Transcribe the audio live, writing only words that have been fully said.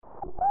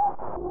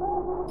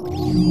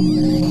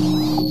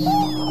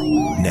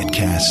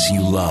Netcasts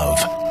you love.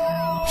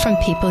 From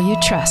people you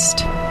trust.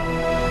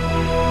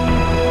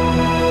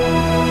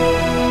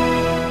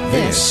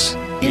 This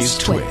is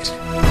Twit.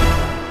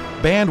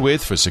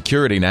 Bandwidth for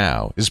Security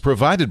Now is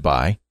provided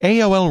by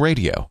AOL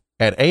Radio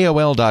at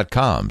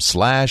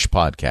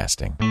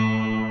AOL.com/podcasting.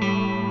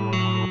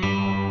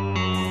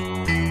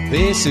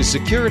 This is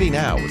Security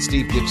Now with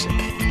Steve Gibson,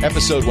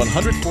 episode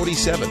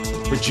 147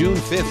 for June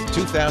 5th,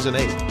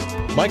 2008.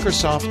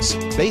 Microsoft's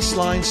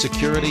Baseline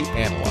Security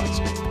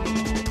Analyzer.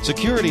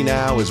 Security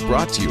Now is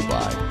brought to you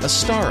by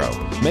Astaro,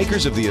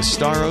 makers of the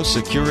Astaro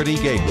Security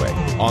Gateway,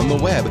 on the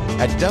web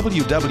at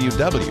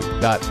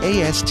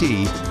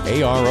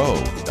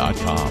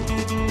www.astaro.com.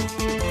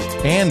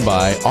 And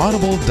by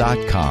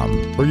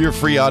Audible.com. For your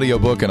free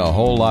audiobook and a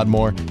whole lot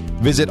more,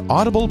 visit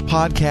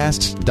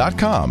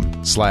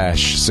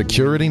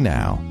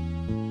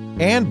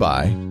audiblepodcast.com/securitynow. And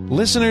by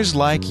listeners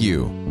like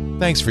you.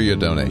 Thanks for your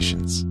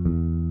donations.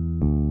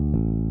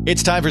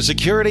 It's time for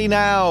Security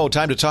Now.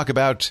 Time to talk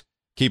about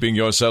keeping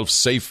yourself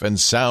safe and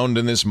sound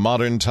in this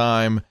modern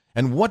time.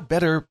 And what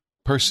better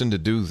person to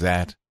do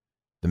that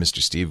than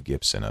Mr. Steve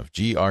Gibson of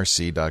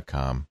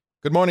grc.com.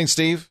 Good morning,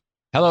 Steve.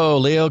 Hello,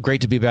 Leo. Great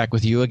to be back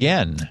with you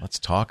again. Let's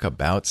talk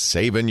about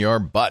saving your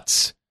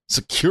butts.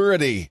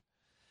 Security.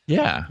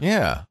 Yeah.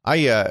 Yeah.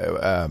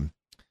 I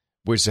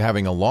was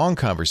having a long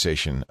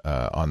conversation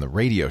on the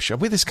radio show.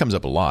 This comes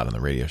up a lot on the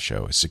radio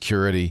show.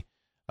 Security,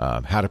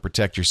 how to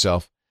protect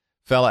yourself.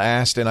 Fella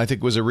asked, and I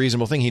think it was a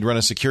reasonable thing, he'd run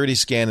a security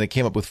scan and it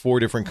came up with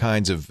 4 different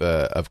kinds of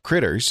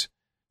critters.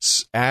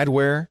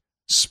 Adware,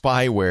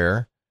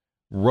 spyware,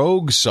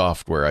 rogue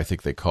software, I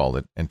think they called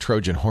it, and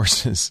Trojan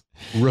horses.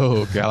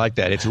 Rogue. I like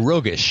that. It's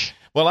roguish.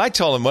 Well, I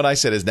told him what I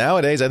said is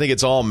nowadays I think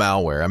it's all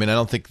malware. I mean, I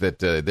don't think that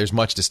there's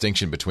much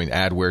distinction between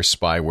adware,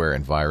 spyware,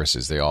 and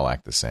viruses. They all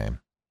act the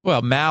same.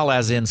 Well, mal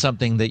as in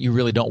something that you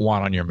really don't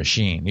want on your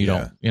machine. You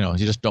don't,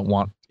 you just don't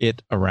want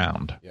it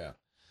around. Yeah.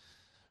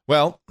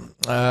 Well,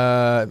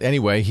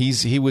 anyway,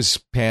 he was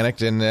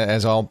panicked, and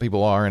as all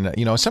people are, and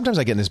sometimes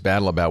I get in this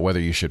battle about whether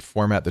you should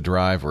format the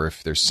drive or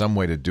if there's some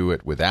way to do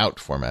it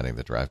without formatting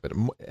the drive. But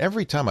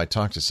every time I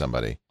talk to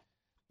somebody,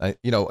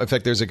 in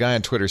fact, there's a guy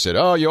on Twitter said,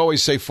 "Oh, you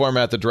always say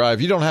format the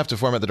drive. You don't have to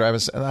format the drive."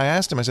 And I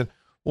asked him, I said,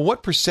 "Well,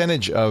 what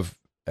percentage of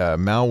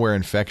malware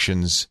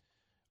infections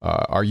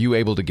are you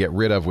able to get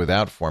rid of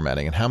without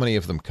formatting, and how many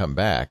of them come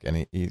back?"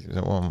 And he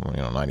said, "Well,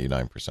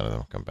 99% of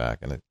them come back."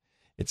 And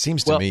it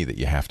seems to me that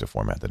you have to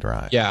format the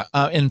drive. Yeah.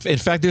 In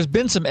fact, there's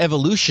been some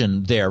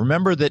evolution there.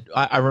 Remember that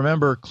I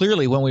remember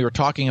clearly when we were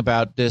talking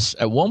about this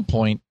at one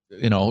point,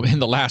 in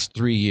the last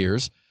 3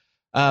 years,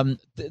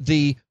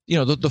 the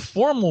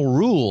formal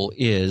rule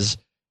is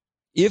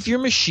if your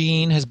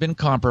machine has been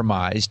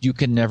compromised, you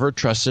can never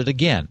trust it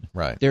again.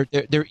 Right.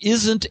 There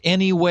isn't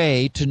any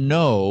way to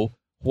know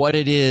what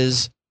it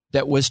is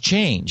that was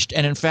changed.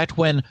 And in fact,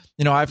 when,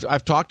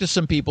 I've talked to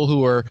some people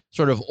who are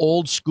sort of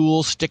old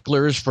school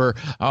sticklers for,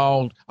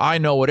 I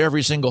know what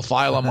every single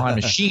file on my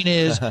machine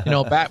is,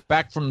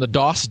 back from the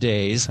DOS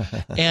days.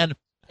 And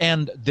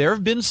there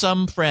have been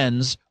some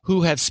friends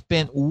who have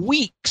spent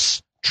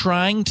weeks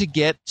trying to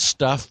get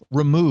stuff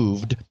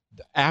removed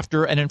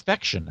after an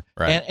infection.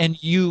 Right.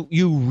 And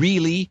you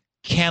really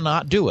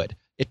cannot do it.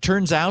 It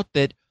turns out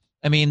that,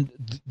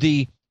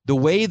 the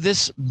way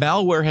this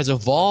malware has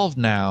evolved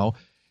now,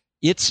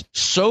 it's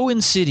so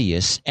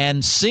insidious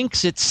and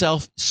sinks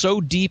itself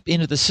so deep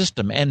into the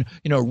system and,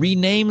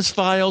 renames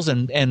files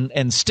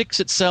and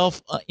sticks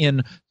itself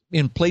in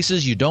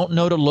places you don't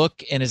know to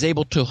look and is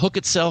able to hook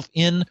itself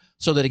in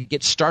so that it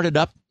gets started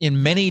up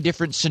in many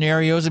different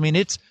scenarios.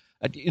 It's,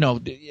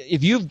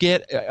 if you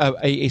get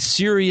a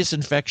serious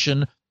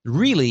infection,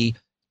 really,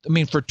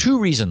 for 2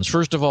 reasons.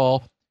 First of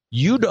all,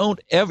 you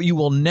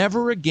will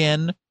never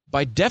again,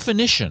 by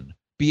definition,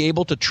 be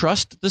able to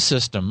trust the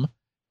system.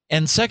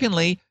 And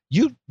secondly,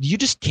 you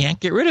just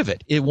can't get rid of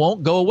it. It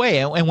won't go away.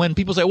 And when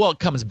people say, well, it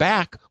comes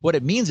back, what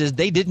it means is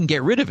they didn't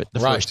get rid of it the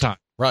first time.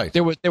 Right.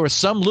 There was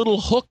some little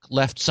hook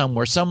left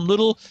somewhere, some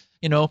little,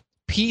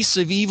 piece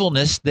of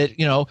evilness that,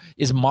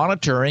 is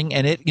monitoring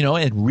and it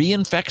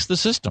reinfects the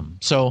system.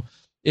 So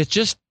it's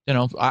just,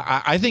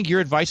 I think your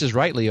advice is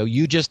right, Leo.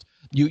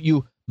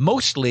 You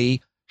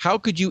mostly, how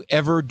could you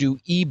ever do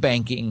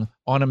e-banking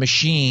on a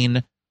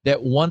machine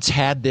that once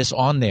had this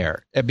on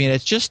there?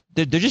 It's just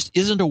there just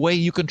isn't a way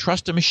you can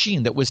trust a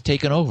machine that was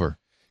taken over.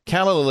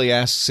 Calla Lily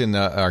asks in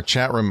our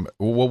chat room,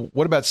 well,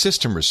 what about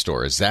System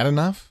Restore? Is that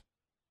enough?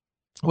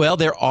 Well,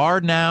 there are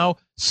now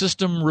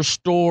System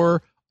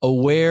Restore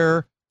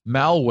aware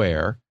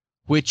malware,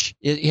 which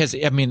has,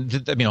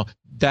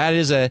 that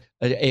is a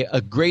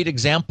great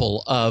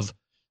example of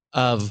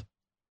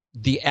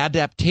the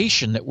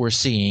adaptation that we're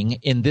seeing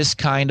in this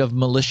kind of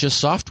malicious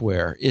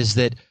software. Is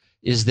that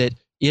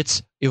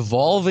it's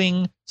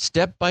evolving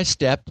step by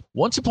step.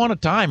 Once upon a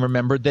time,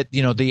 remember that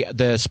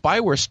the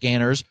spyware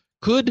scanners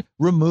could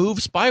remove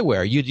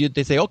spyware.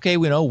 They say, okay,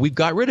 we've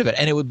got rid of it,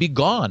 and it would be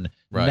gone.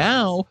 Right.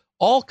 Now,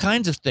 all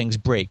kinds of things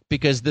break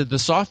because the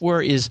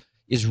software is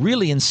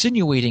really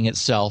insinuating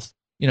itself,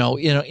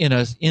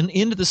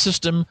 into the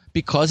system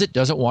because it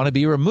doesn't want to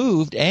be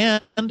removed,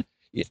 and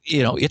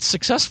it's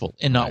successful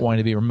in not wanting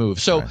to be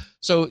removed. So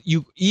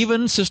you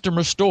even System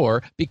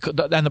Restore,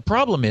 and the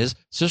problem is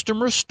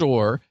System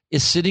Restore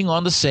is sitting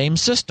on the same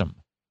system.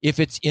 If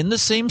it's in the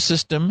same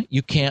system,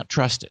 you can't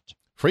trust it.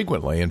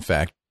 Frequently, in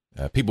fact,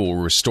 people will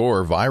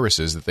restore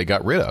viruses that they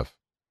got rid of.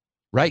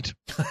 Right.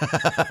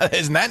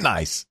 Isn't that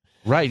nice?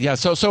 Right. Yeah.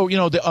 So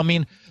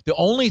the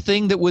only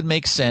thing that would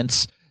make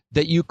sense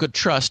that you could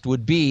trust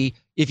would be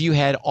if you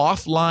had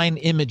offline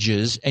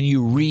images and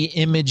you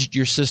re-imaged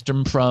your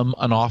system from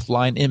an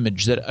offline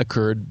image that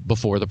occurred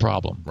before the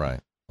problem. Right.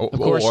 Of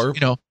course,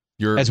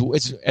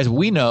 as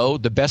we know,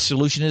 the best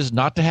solution is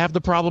not to have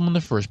the problem in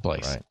the first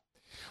place. Right.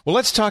 Well,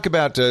 let's talk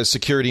about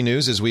security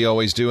news, as we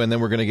always do, and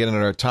then we're going to get into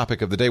our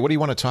topic of the day. What do you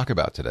want to talk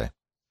about today?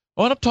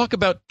 I want to talk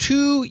about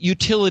two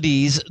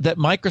utilities that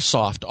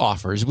Microsoft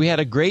offers. We had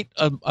a great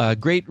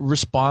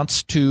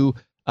response to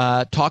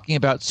talking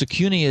about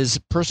Secunia's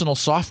personal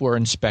software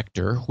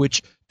inspector,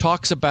 which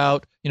talks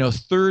about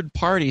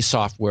third-party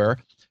software.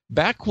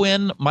 Back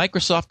when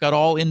Microsoft got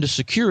all into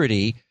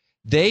security,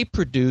 they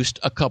produced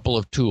a couple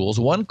of tools.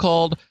 One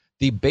called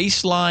the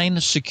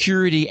Baseline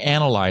Security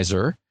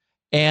Analyzer,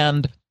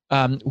 and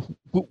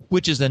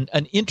which is an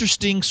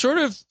interesting sort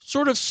of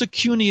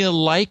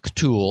Secunia-like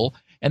tool.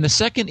 And the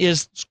second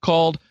is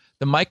called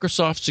the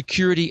Microsoft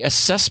Security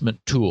Assessment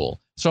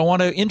Tool. So I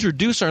want to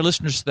introduce our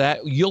listeners to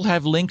that. You'll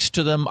have links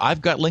to them.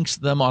 I've got links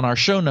to them on our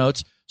show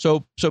notes,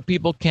 so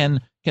people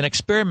can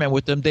experiment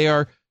with them. They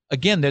are,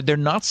 again, they're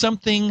not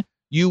something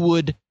you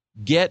would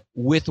get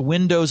with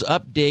Windows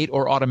Update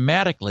or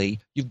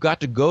automatically. You've got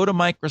to go to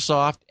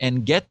Microsoft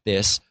and get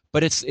this,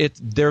 but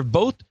they're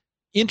both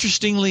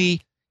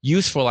interestingly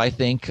useful, I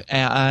think,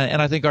 and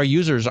I think our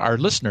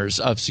listeners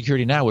of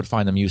Security Now would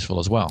find them useful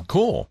as well.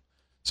 Cool.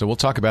 So we'll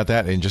talk about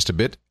that in just a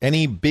bit.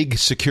 Any big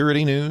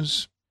security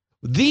news?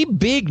 The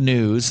big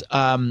news,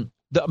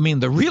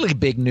 the really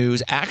big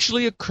news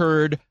actually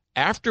occurred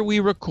after we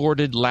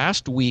recorded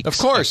last week's Of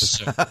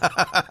course.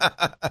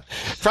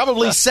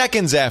 Probably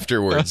seconds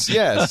afterwards.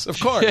 Yes, of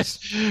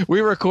course.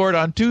 We record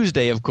on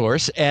Tuesday, of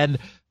course, and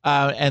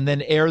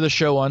then air the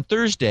show on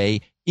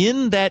Thursday.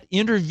 In that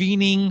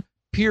intervening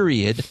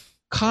period,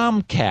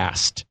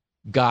 Comcast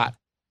got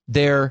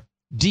their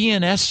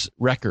DNS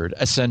record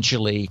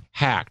essentially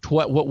hacked.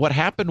 What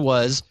happened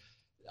was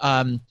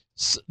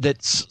that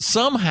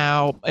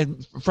somehow,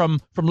 and from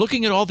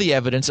looking at all the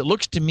evidence, it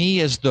looks to me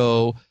as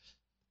though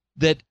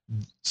that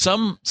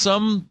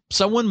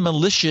someone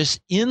malicious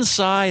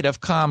inside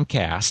of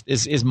Comcast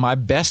is my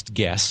best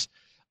guess.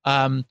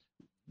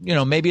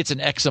 Maybe it's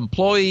an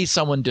ex-employee,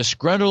 someone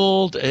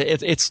disgruntled.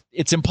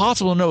 It's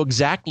impossible to know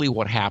exactly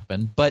what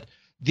happened, but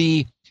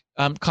the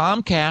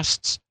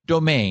Comcast's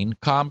domain,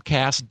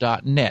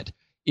 Comcast.net,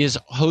 is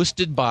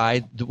hosted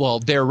by,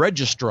 their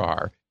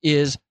registrar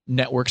is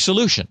Network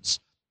Solutions.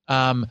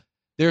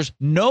 There's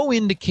no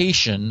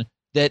indication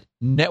that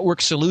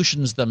Network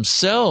Solutions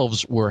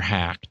themselves were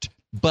hacked,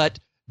 but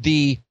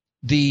the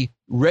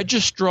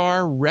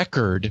registrar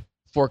record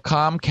for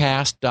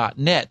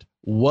Comcast.net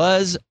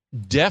was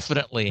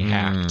definitely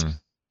hacked.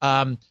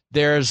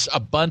 There's a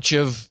bunch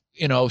of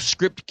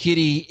script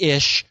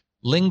kiddie-ish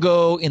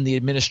lingo in the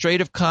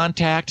administrative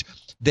contact.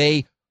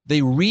 They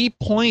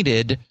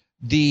repointed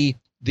the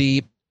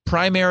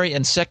primary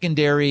and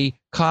secondary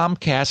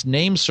Comcast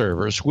name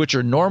servers, which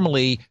are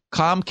normally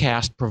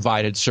Comcast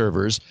provided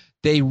servers.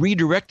 They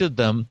redirected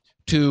them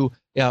to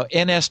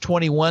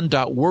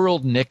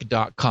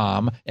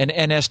ns21.worldnic.com and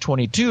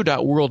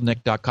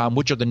ns22.worldnic.com,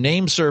 which are the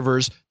name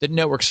servers that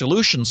Network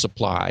Solutions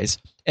supplies,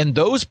 and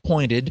those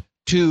pointed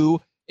to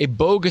a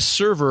bogus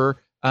server.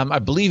 I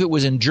believe it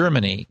was in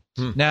Germany.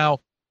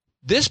 Now,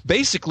 this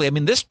basically,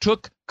 this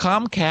took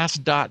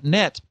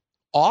Comcast.net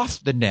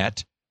off the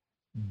net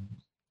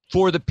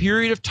for the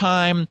period of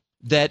time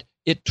that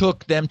it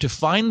took them to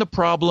find the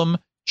problem,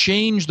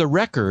 change the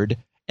record,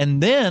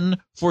 and then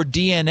for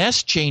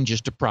DNS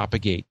changes to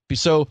propagate.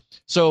 So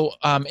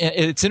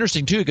it's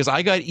interesting, too, because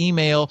I got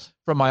email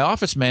from my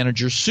office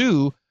manager,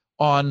 Sue,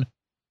 on,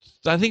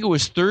 I think it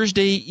was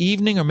Thursday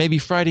evening or maybe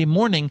Friday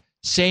morning,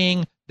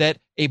 saying that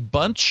a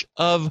bunch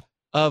of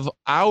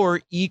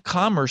our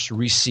e-commerce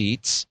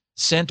receipts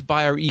sent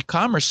by our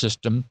e-commerce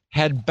system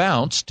had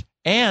bounced,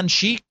 and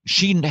she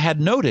had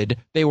noted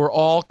they were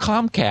all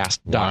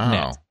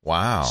Comcast.net.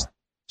 Wow.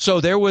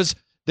 So there was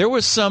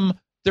some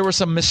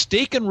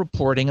mistaken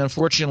reporting,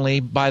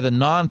 unfortunately, by the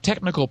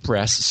non-technical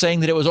press,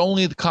 saying that it was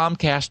only the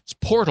Comcast's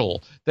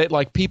portal that,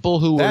 people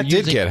who were using...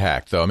 That did get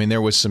hacked, though.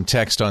 There was some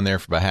text on there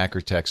from a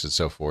hacker text and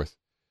so forth.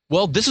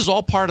 Well, this is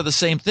all part of the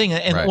same thing,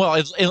 and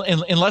right.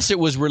 Unless it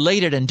was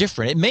related and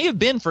different. It may have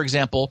been, for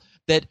example,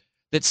 that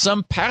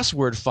some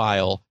password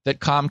file that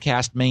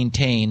Comcast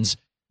maintains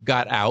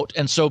got out,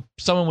 and so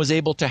someone was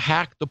able to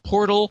hack the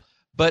portal.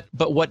 But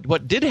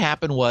what did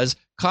happen was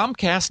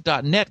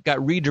Comcast.net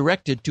got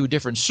redirected to a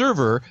different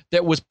server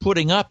that was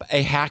putting up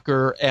a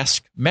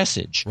hacker-esque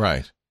message.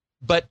 Right.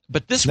 But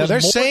this now was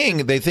they're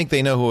saying they think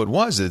they know who it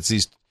was.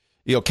 It's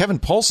Kevin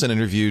Poulsen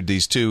interviewed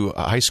these two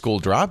high school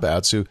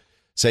dropouts who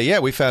say, yeah,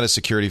 we found a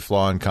security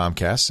flaw in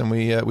Comcast, and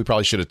we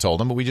probably should have told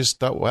them, but we just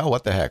thought, well,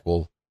 what the heck,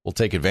 we'll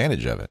take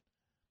advantage of it.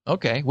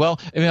 Okay, well,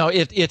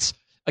 it's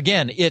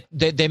again,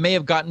 they may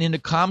have gotten into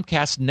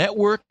Comcast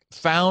network,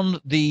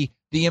 found the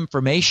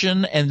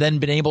information, and then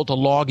been able to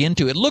log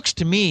into it. It looks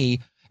to me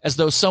as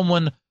though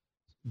someone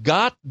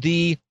got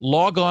the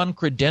logon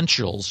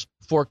credentials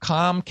for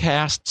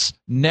Comcast's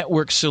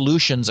Network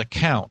Solutions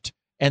account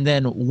and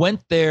then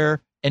went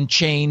there and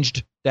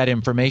changed that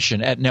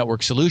information at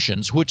Network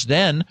Solutions, which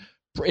then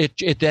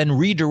it then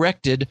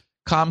redirected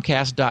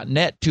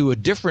Comcast.net to a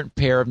different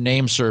pair of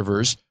name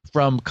servers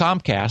from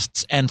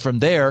Comcast's, and from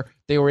there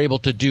they were able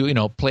to do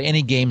play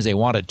any games they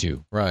wanted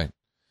to. Right.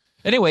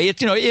 Anyway,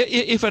 it's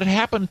if it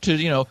happened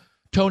to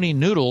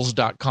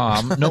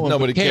TonyNoodles.com, no one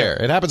nobody would care.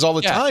 It happens all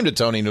the time to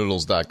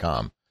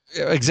TonyNoodles.com.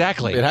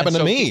 Exactly. It happened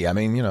to me. I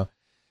mean,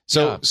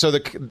 So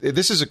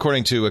this is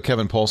according to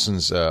Kevin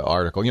Poulsen's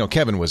article.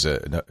 Kevin was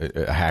a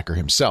hacker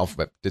himself,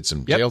 but did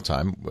some jail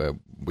time.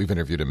 We've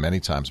interviewed him many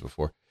times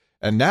before,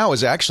 and now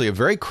is actually a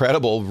very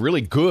credible,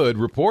 really good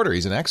reporter.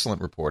 He's an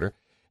excellent reporter,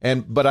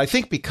 but I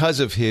think because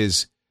of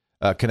his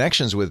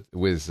connections with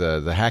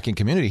the hacking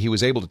community, he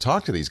was able to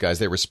talk to these guys.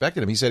 They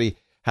respected him. He said he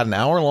had an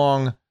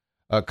hour-long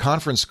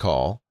conference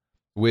call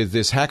with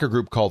this hacker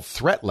group called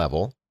Threat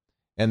Level.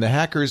 And the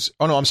hackers,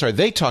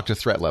 they talked to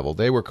Threat Level.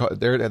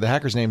 The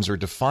hackers' names were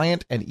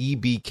Defiant and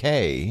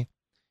EBK,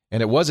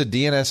 and it was a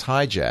DNS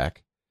hijack,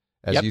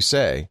 as you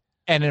say.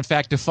 And in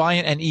fact,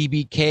 Defiant and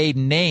EBK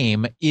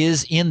name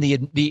is in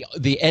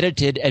the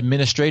edited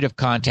administrative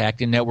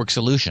contact in Network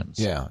Solutions.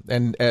 Yeah,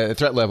 and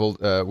Threat Level,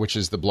 which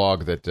is the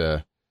blog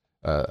that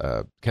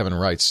Kevin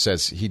writes,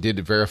 says he did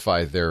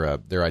verify their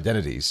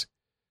identities.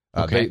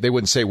 Okay. They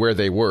wouldn't say where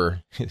they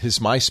were. His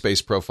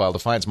MySpace profile,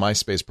 Defiant's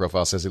MySpace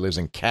profile, says he lives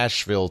in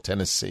Cashville,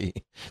 Tennessee.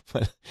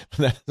 But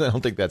I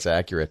don't think that's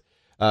accurate.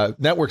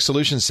 Network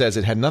Solutions says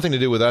it had nothing to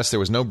do with us. There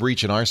was no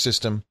breach in our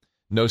system,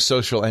 no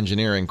social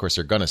engineering. Of course,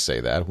 they're going to say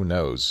that. Who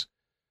knows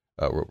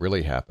what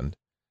really happened?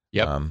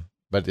 Yep.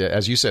 But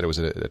as you said, it was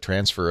a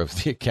transfer of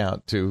the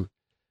account to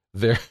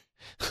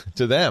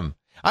them.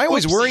 I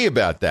always worry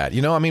about that.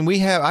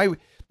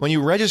 When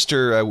you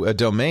register a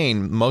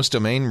domain, most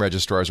domain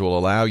registrars will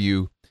allow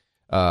you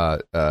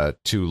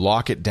to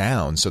lock it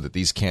down so that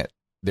these can't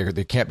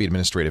be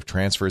administrative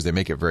transfers. They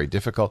make it very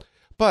difficult.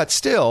 But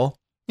still,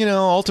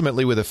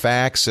 ultimately with a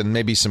fax and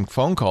maybe some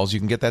phone calls,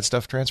 you can get that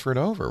stuff transferred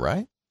over,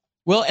 right?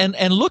 Well,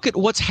 and look at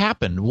what's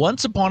happened.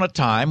 Once upon a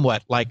time,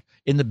 like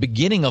in the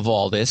beginning of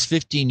all this,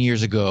 15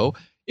 years ago,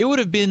 it would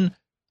have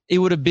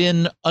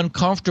been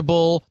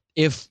uncomfortable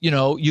if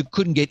you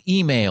couldn't get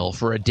email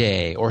for a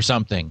day or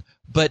something.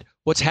 But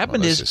what's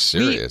happened is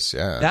serious,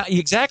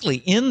 exactly.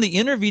 In the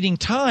intervening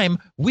time,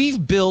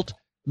 we've built,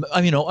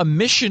 a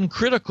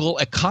mission-critical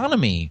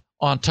economy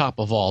on top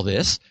of all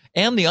this,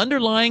 and the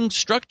underlying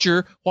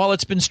structure, while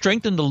it's been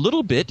strengthened a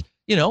little bit,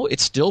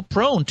 it's still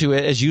prone to,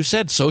 as you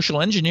said,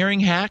 social engineering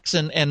hacks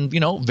and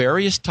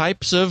various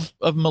types of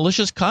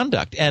malicious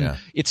conduct. And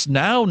it's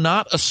now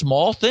not a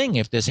small thing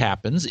if this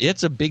happens.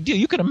 It's a big deal.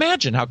 You can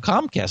imagine how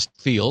Comcast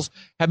feels.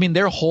 I mean,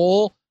 their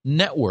whole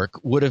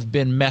network would have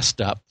been messed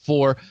up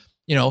for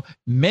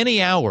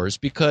many hours,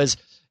 because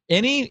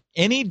any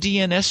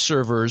DNS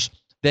servers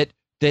that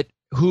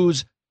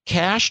whose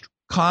cached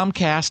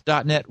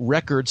Comcast.net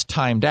records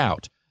timed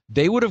out,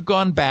 they would have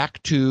gone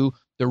back to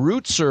the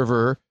root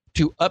server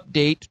to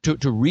update,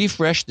 to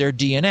refresh their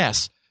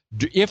DNS.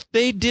 If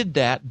they did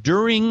that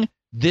during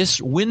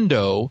this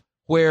window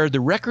where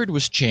the record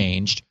was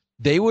changed,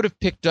 they would have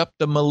picked up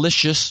the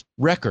malicious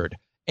record.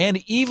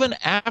 And even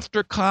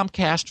after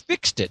Comcast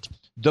fixed it,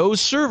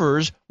 those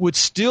servers would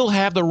still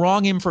have the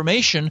wrong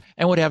information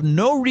and would have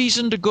no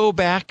reason to go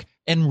back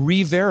and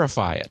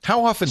re-verify it.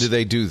 How often do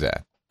they do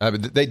that?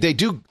 They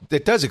do.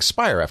 It does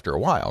expire after a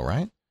while,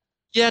 right?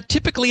 Yeah,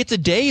 typically it's a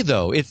day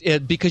though.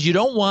 Because you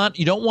don't want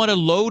to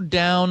load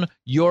down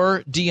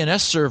your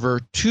DNS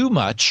server too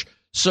much.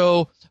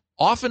 So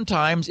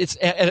oftentimes it's,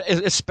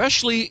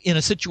 especially in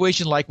a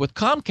situation like with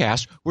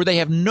Comcast, where they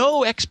have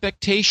no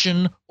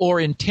expectation or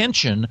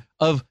intention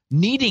of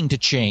needing to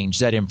change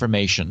that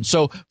information.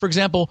 So, for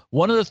example,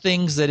 one of the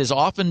things that is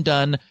often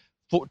done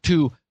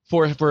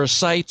for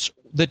sites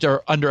that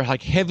are under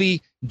like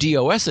heavy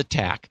DOS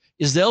attack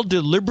is they'll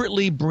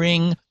deliberately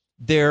bring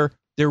their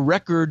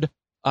record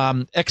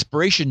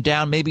expiration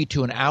down maybe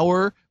to an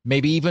hour,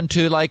 maybe even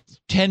to like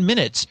 10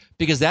 minutes,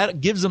 because that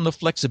gives them the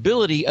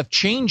flexibility of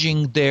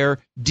changing their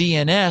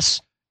DNS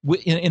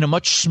in a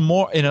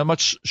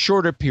much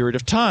shorter period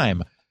of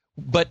time.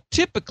 But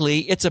typically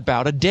it's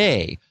about a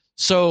day.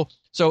 So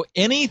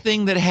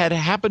anything that had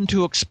happened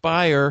to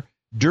expire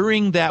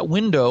during that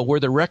window where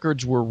the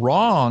records were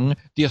wrong,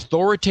 the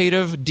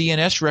authoritative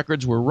DNS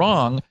records were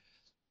wrong,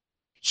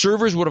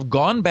 servers would have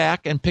gone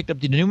back and picked up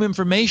the new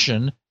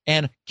information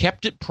and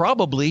kept it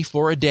probably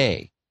for a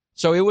day.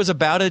 So it was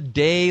about a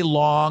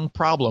day-long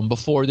problem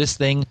before this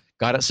thing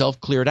got itself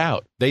cleared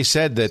out. They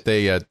said that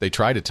they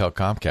tried to tell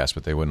Comcast,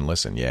 but they wouldn't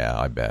listen. Yeah,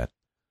 I bet.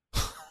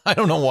 I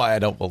don't know why I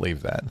don't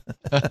believe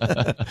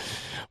that.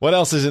 What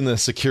else is in the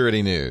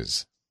security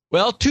news?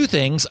 Well, two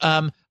things.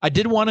 I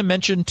did want to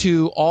mention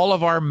to all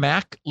of our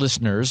Mac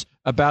listeners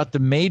about the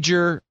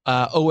major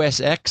OS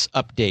X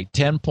update,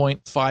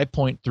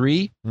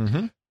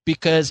 10.5.3,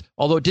 because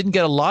although it didn't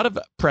get a lot of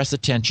press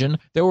attention,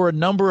 there were a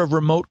number of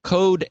remote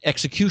code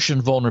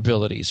execution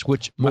vulnerabilities.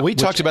 We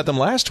talked about them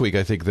last week.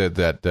 I think that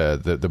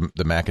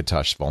the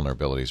Macintosh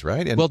vulnerabilities,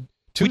 right? And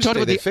Tuesday, we talked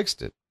about they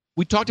fixed it.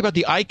 We talked about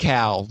the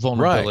iCal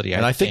vulnerability, right?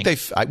 And I think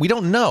we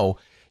don't know.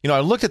 I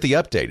looked at the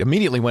update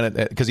immediately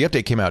because the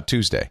update came out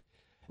Tuesday.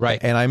 Right.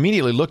 And I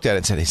immediately looked at it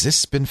and said, has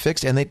this been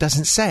fixed? And it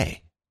doesn't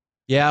say.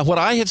 Yeah, what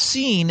I have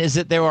seen is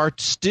that there are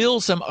still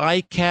some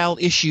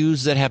iCal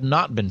issues that have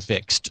not been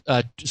fixed,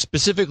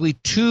 specifically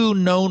two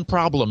known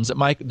problems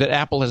that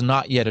Apple has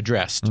not yet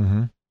addressed.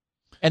 Mm-hmm.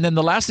 And then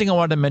the last thing I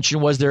wanted to mention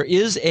was there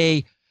is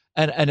an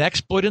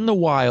exploit in the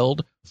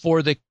wild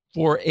for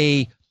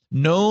a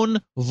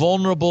known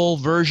vulnerable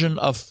version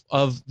of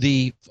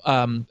the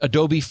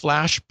Adobe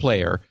Flash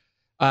Player.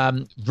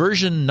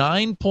 Version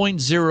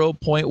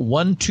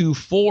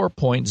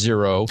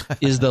 9.0.124.0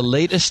 is the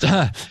latest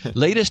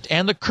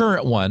and the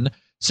current one.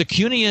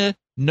 Secunia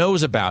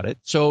knows about it.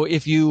 So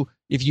if you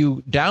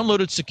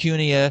downloaded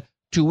Secunia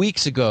 2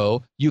 weeks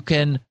ago, you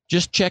can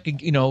just check,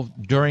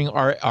 during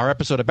our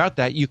episode about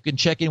that, you can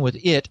check in with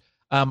it.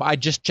 I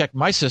just checked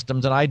my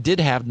systems, and I did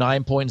have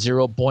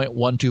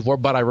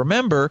 9.0.124, but I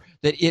remember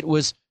that it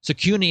was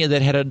Secunia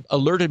that had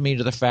alerted me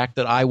to the fact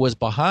that I was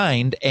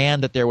behind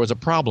and that there was a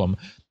problem.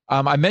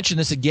 I mention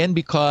this again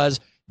because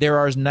there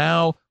are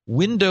now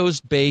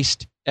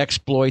Windows-based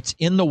exploits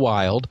in the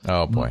wild.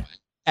 Oh, boy.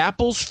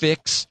 Apple's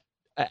fix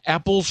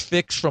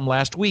from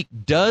last week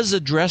does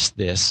address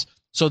this.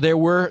 So there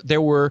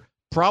were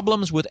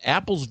problems with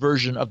Apple's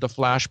version of the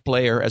Flash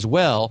Player as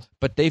well,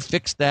 but they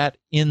fixed that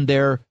in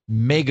their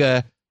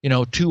mega,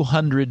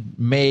 200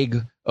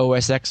 meg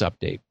OS X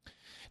update.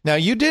 Now,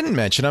 you didn't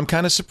mention, I'm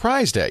kind of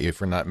surprised at you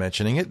for not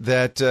mentioning it,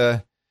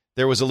 that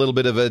there was a little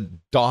bit of a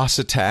DOS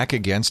attack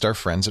against our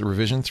friends at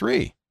Revision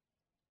 3.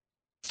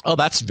 Oh,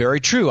 that's very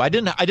true. I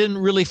didn't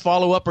really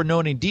follow up or know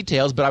any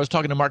details, but I was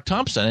talking to Mark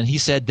Thompson, and he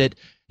said that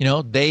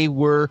they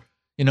were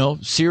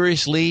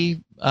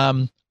seriously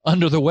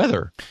under the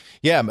weather.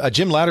 Yeah,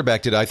 Jim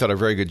Latterback did, I thought, a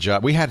very good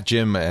job. We had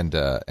Jim and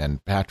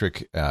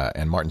Patrick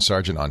and Martin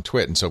Sargent on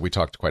Twit, and so we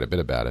talked quite a bit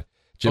about it.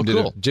 Jim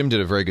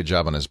did a very good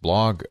job on his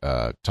blog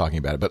talking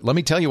about it. But let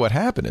me tell you what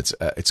happened.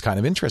 It's kind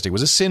of interesting. It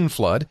was a SYN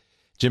flood.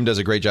 Jim does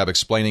a great job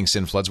explaining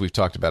SYN floods. We've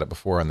talked about it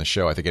before on the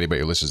show. I think anybody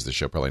who listens to the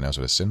show probably knows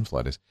what a SYN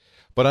flood is.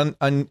 But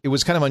it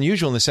was kind of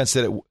unusual in the sense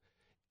that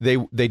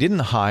they didn't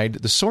hide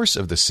the source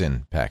of the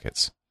SYN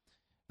packets.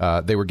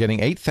 They were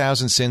getting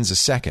 8,000 SYNs a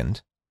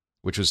second,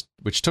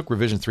 which took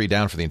Revision 3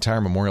 down for the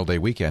entire Memorial Day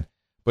weekend.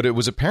 But it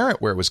was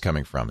apparent where it was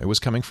coming from. It was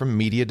coming from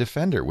Media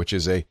Defender, which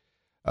is a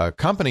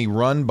company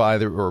run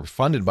by or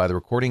funded by the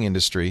recording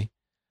industry.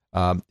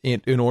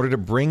 In order to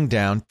bring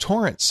down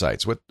torrent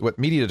sites. What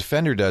Media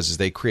Defender does is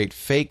they create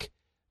fake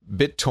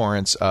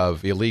BitTorrents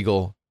of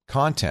illegal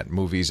content,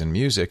 movies and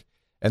music,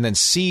 and then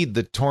seed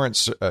the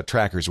torrent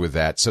trackers with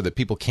that so that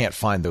people can't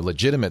find the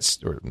legitimate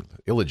or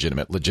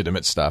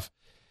legitimate stuff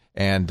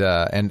and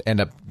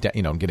end up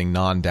getting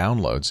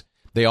non-downloads.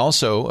 They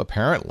also,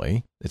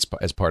 apparently,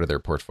 as part of their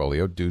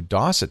portfolio, do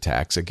DOS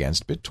attacks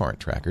against BitTorrent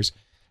trackers.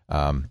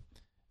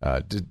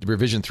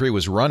 Revision 3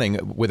 was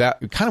running without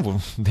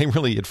they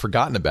really had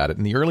forgotten about it.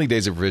 In the early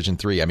days of Revision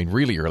 3,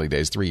 really early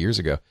days, 3 years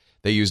ago,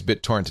 they used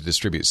BitTorrent to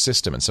distribute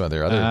System and some of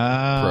their other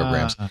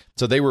programs.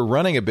 So they were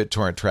running a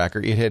BitTorrent tracker.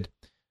 It had,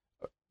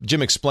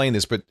 Jim explained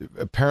this, but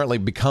apparently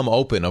become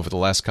open over the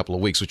last couple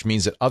of weeks, which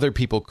means that other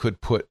people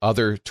could put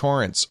other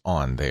torrents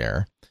on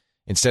there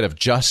instead of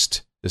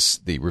just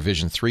the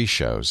Revision 3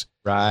 shows.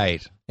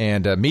 Right.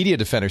 And Media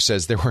Defender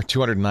says there were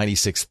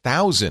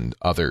 296,000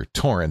 other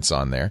torrents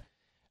on there.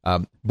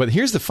 But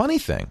here's the funny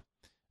thing.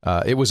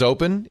 It was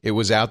open. It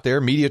was out there.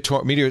 Media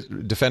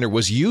Defender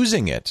was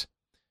using it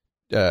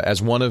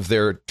as one of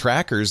their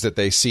trackers that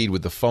they seed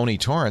with the phony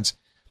torrents.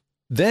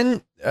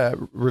 Then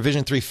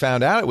Revision 3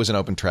 found out it was an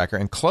open tracker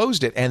and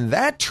closed it, and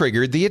that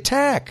triggered the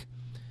attack.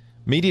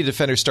 Media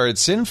Defender started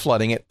SYN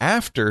flooding it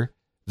after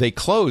they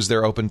closed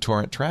their open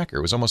torrent tracker.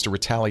 It was almost a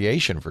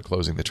retaliation for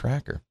closing the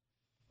tracker.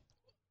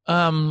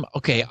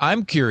 Okay,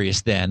 I'm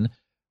curious then,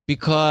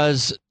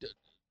 because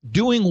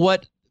doing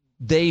what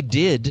they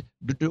did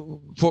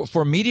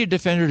for Media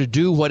Defender to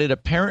do what it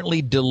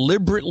apparently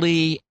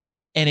deliberately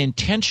and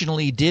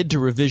intentionally did to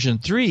Revision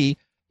 3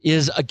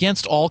 is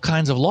against all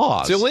kinds of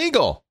laws. It's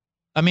illegal.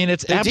 I mean,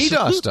 it's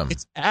DDoSed them.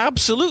 It's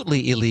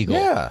absolutely illegal.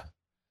 Yeah.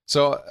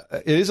 So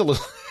it's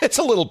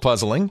a little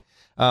puzzling.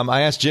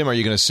 I asked Jim, "Are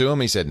you going to sue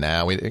him?" He said,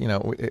 "No,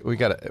 we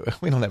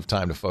don't have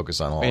time to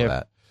focus on all of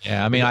that."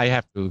 Yeah, I mean, I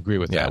have to agree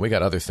with that. Yeah, we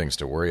got other things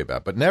to worry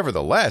about. But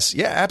nevertheless,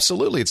 yeah,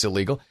 absolutely, it's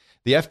illegal.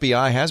 The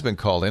FBI has been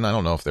called in. I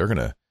don't know if they're going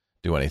to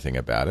do anything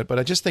about it, but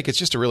I just think it's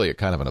just a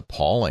kind of an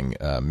appalling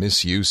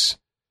misuse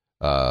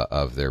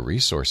of their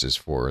resources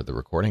for the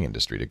recording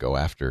industry to go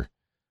after,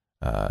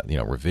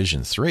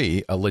 Revision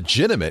 3, a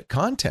legitimate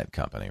content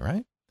company,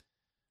 right?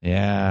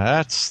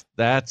 Yeah,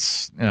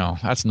 that's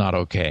not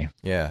okay.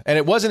 Yeah, and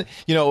it wasn't,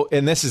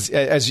 and this is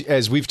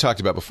as we've talked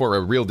about before,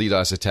 a real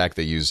DDoS attack.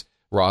 They use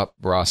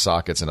raw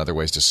sockets and other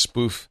ways to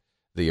spoof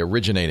the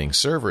originating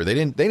server. They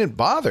didn't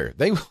bother.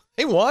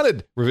 They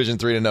wanted Revision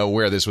 3 to know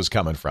where this was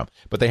coming from,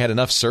 but they had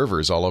enough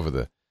servers all over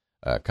the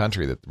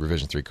country that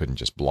Revision 3 couldn't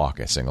just block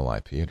a single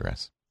IP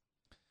address.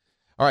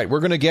 All right,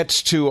 we're going to get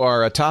to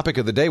our topic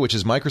of the day, which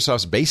is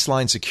Microsoft's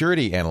Baseline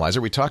Security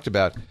Analyzer. We talked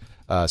about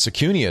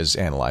Secunia's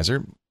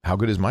analyzer. How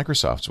good is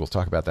Microsoft's? We'll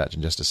talk about that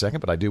in just a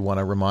second, but I do want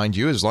to remind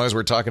you, as long as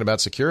we're talking about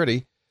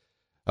security,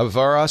 of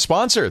our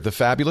sponsor, the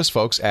fabulous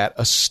folks at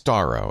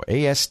Astaro,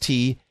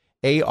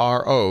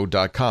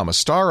 ASTARO.com.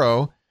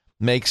 Astaro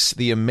makes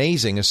the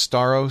amazing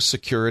Astaro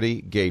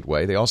Security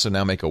Gateway. They also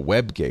now make a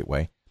web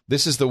gateway.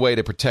 This is the way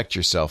to protect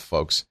yourself,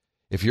 folks.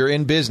 If you're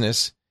in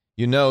business,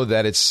 you know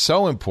that it's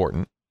so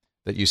important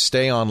that you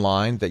stay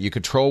online, that you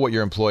control what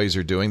your employees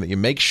are doing, that you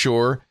make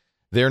sure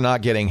they're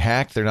not getting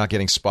hacked, they're not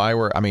getting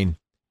spyware. I mean,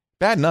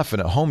 bad enough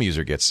when a home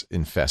user gets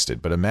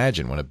infested, but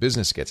imagine when a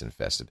business gets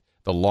infested,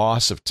 the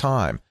loss of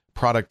time,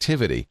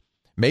 productivity,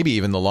 maybe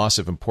even the loss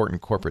of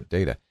important corporate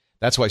data.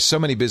 That's why so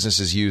many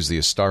businesses use the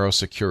Astaro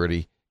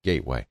Security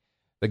Gateway.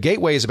 The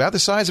gateway is about the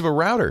size of a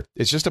router.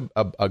 It's just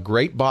a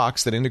great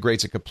box that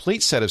integrates a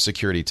complete set of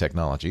security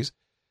technologies,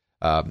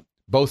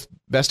 both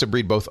best of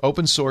breed, both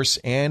open source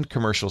and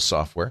commercial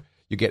software.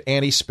 You get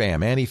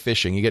anti-spam,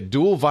 anti-phishing. You get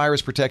dual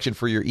virus protection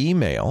for your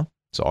email.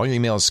 So all your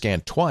email is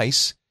scanned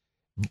twice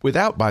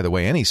without, by the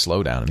way, any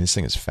slowdown. I mean, this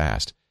thing is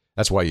fast.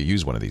 That's why you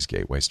use one of these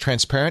gateways.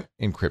 Transparent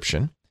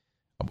encryption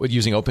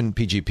using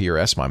OpenPGP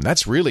or SMIME.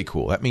 That's really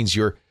cool. That means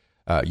your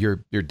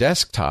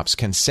desktops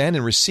can send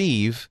and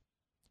receive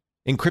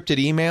encrypted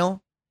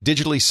email,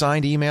 digitally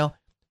signed email,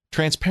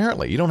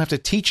 transparently. You don't have to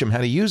teach them how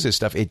to use this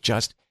stuff. It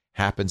just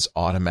happens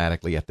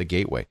automatically at the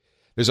gateway.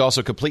 There's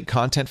also complete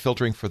content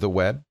filtering for the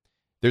web.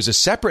 There's a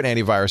separate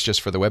antivirus just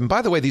for the web. And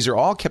by the way, these are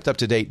all kept up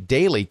to date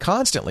daily,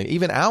 constantly,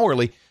 even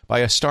hourly,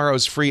 by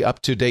Astaro's free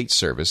up-to-date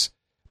service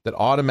that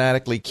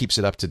automatically keeps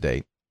it up to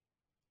date.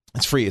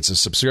 It's free. It's a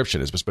subscription,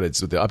 but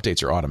the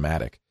updates are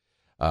automatic.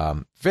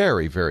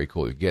 Very, very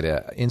cool. You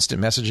get instant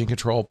messaging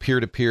control,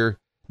 peer-to-peer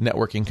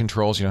networking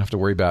controls. You don't have to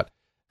worry about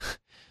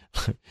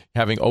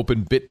having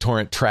open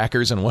BitTorrent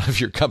trackers on one of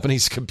your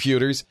company's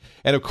computers.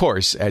 And of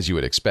course, as you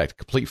would expect,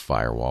 complete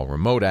firewall,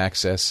 remote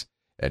access,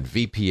 and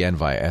VPN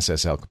via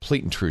SSL,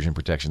 complete intrusion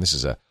protection. This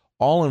is a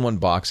all-in-one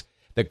box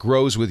that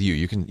grows with you.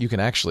 You can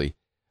actually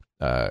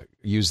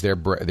use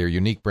their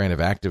unique brand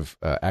of active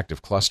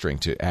clustering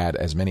to add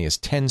as many as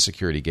 10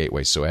 security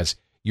gateways. So as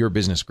your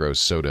business grows,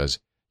 so does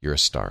your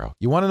Astaro.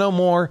 You want to know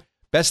more?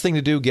 Best thing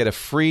to do, get a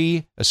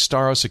free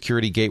Astaro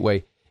security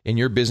gateway in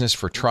your business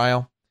for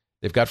trial.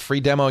 They've got free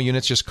demo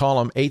units. Just call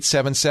them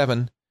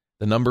 877,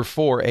 the number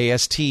 4,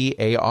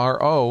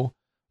 ASTARO,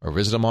 or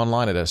visit them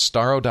online at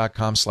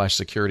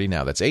astaro.com/security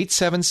now. That's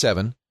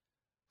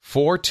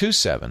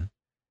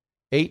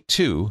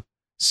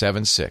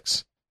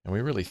 877-427-8276. And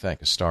we really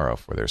thank Astaro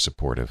for their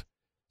support of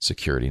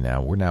Security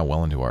Now. We're now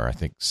well into our, I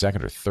think,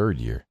 second or third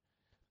year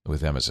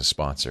with them as a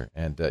sponsor.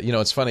 And,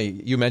 it's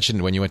funny, you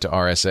mentioned when you went to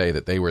RSA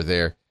that they were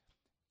there.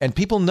 And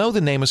people know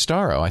the name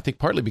Astaro, I think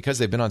partly because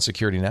they've been on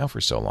Security Now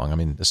for so long. I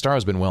mean,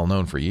 Astaro's been well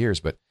known for years,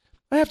 but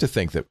I have to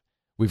think that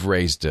we've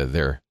raised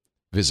their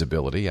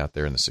visibility out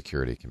there in the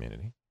security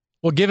community.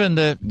 Well, given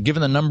the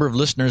number of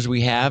listeners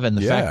we have and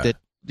the fact that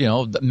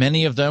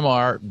many of them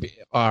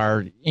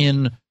are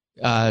in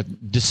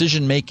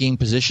decision-making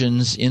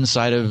positions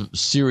inside of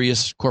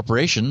serious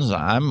corporations,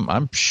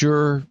 I'm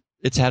sure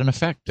it's had an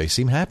effect. They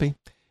seem happy.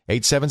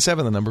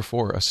 877, the number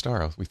 4,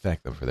 Astaro. We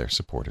thank them for their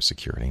support of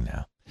Security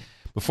Now.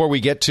 Before we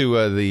get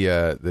to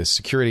the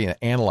security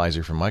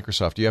analyzer from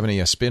Microsoft, do you have any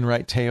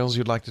SpinRite tales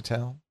you'd like to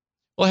tell?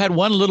 Well, I had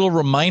one little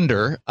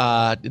reminder.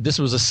 This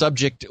was a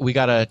subject. We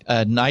got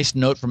a nice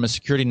note from a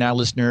Security Now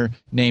listener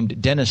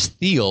named Dennis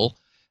Thiel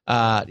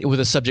with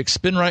a subject,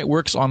 SpinRite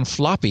works on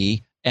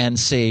floppy and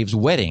saves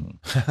wedding.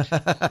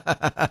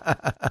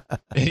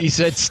 And he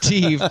said,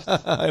 Steve.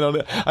 I don't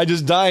know. I'm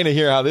just dying to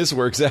hear how this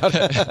works out.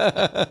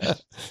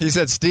 He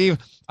said, Steve,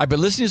 I've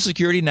been listening to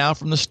Security Now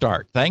from the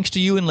start. Thanks to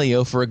you and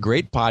Leo for a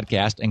great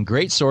podcast and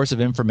great source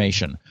of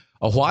information.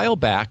 A while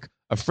back,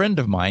 a friend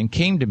of mine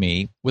came to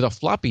me with a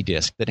floppy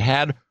disk that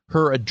had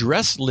her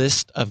address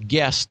list of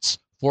guests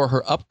for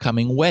her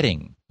upcoming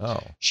wedding.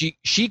 Oh.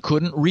 She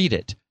couldn't read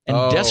it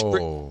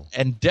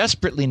and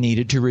desperately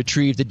needed to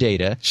retrieve the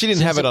data. She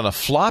didn't have it on a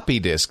floppy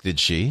disk, did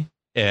she?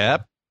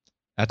 Yep.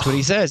 That's what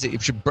he says.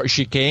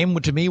 She came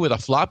to me with a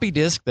floppy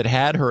disk that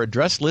had her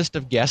address list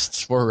of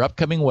guests for her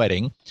upcoming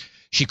wedding.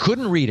 She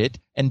couldn't read it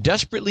and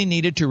desperately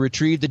needed to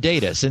retrieve the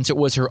data since it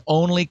was her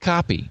only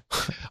copy.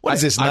 What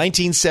is this,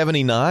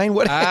 1979?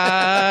 What?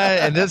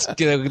 And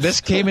this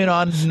came in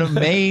on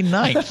May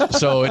 9th,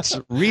 so it's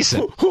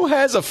recent. Who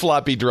has a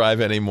floppy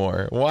drive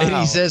anymore? Wow. And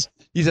he says,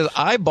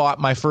 I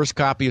bought my first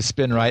copy of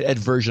SpinRite at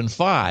version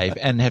 5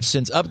 and have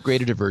since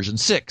upgraded to version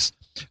 6.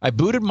 I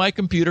booted my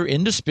computer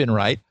into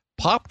SpinRite,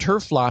 popped her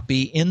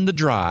floppy in the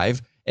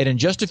drive, And in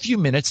just a few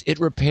minutes, it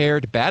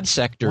repaired bad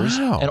sectors,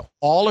 Wow. and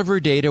all of her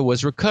data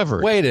was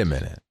recovered. Wait a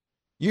minute.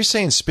 You're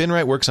saying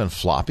SpinRite works on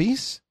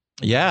floppies?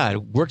 Yeah,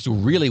 it works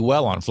really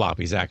well on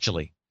floppies,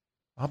 actually.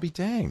 I'll be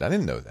danged. I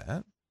didn't know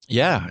that.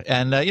 Yeah,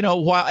 and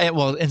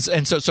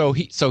so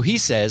he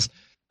says,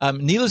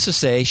 needless to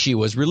say, she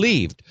was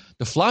relieved.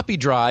 The floppy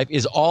drive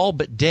is all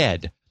but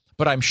dead,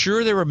 but I'm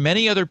sure there are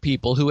many other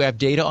people who have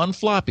data on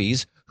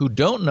floppies who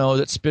don't know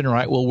that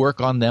SpinRite will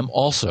work on them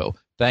also.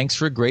 Thanks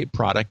for a great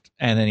product.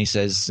 And then he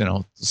says,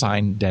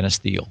 signed Dennis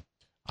Thiel.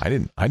 I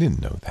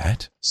didn't know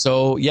that.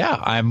 So yeah,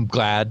 I'm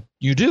glad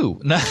you do.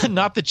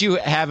 Not that you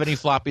have any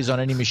floppies on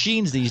any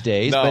machines these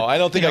days. No, but, I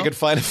don't think I could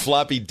find a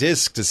floppy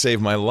disk to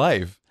save my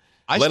life,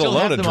 let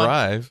alone a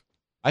drive.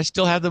 I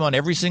still have them on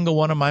every single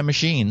one of my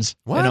machines.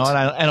 What?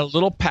 And a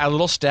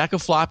little stack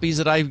of floppies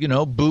that I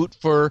boot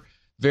for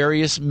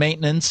various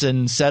maintenance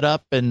and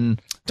setup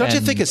and. Don't you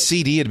think a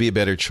CD would be a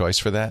better choice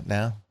for that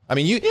now? I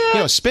mean,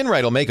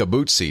 SpinRite will make a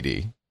boot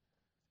CD.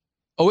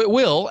 Oh, it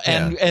will,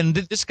 and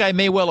this guy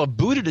may well have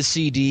booted a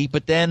CD,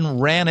 but then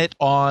ran it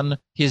on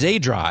his A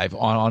drive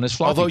on his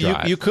floppy drive.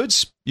 Although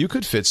you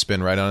could fit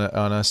SpinRite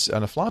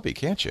on a floppy,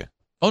 can't you?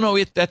 Oh no,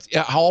 that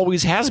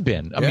always has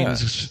been. I mean,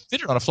 it's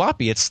fitted on a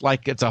floppy. It's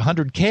like it's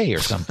 100K or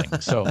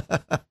something. So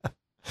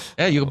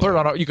yeah, you can put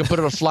it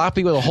on a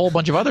floppy with a whole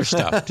bunch of other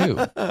stuff too.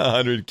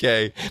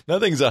 100K.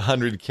 Nothing's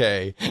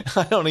 100K.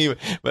 I don't even.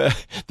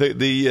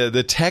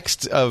 The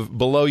text of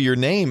below your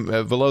name,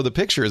 below the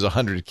picture, is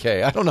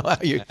 100K. I don't know how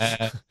you.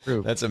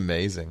 True. That's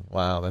amazing.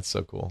 Wow, that's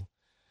so cool.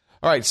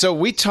 All right, so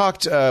we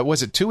talked.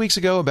 Was it 2 weeks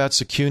ago about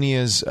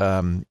Secunia's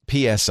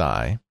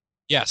PSI?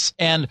 Yes,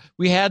 and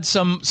we had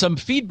some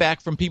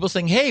feedback from people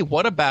saying, "Hey,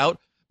 what about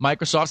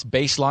Microsoft's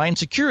baseline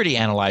security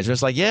analyzer?"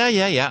 It's like,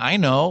 yeah, I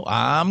know.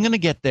 I'm going to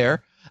get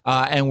there,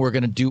 and we're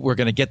going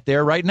to get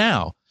there right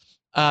now.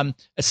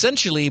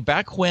 Essentially,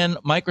 back when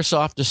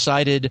Microsoft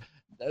decided,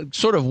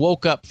 sort of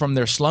woke up from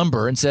their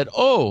slumber and said,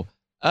 "Oh,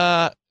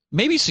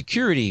 maybe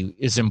security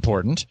is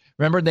important."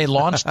 Remember, they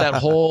launched that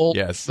whole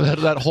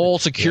that whole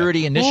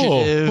security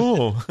initiative.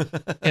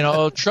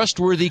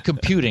 Trustworthy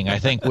computing, I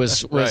think,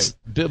 was right.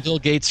 Bill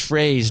Gates'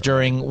 phrase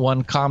during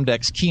one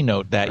Comdex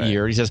keynote that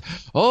year. He says,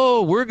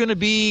 "Oh, we're going to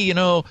be,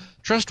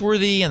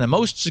 trustworthy and the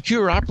most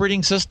secure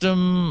operating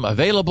system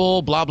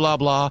available." Blah blah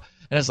blah.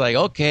 And it's like,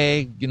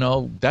 okay,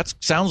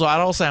 that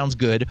all sounds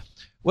good.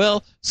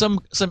 Well, some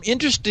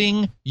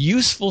interesting,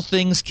 useful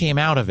things came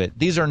out of it.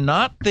 These are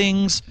not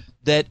things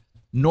that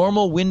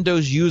normal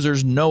Windows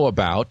users know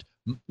about.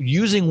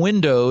 Using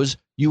Windows,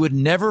 you would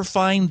never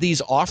find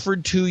these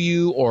offered to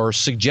you or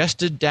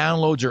suggested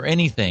downloads or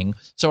anything.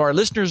 So our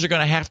listeners are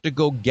going to have to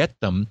go get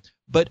them.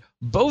 But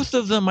both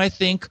of them, I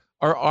think,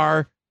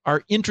 are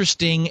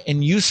interesting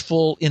and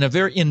useful in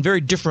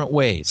very different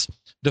ways.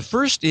 The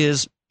first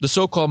is the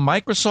so-called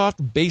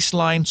Microsoft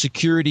Baseline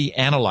Security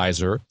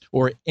Analyzer,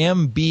 or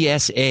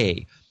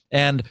MBSA.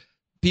 And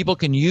people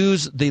can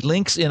use the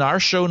links in our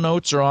show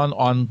notes or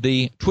on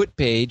the Twit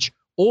page,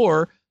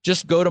 or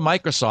just go to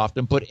Microsoft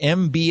and put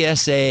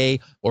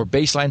MBSA or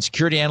Baseline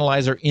Security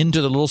Analyzer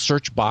into the little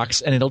search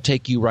box, and it'll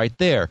take you right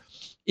there.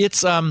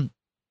 It's not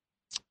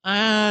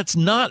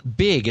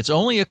big. It's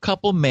only a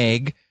couple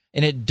meg,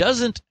 and it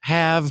doesn't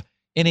have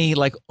any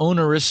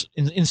onerous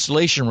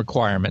installation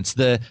requirements.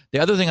 The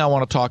other thing I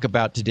want to talk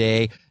about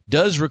today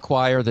does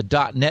require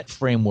the .NET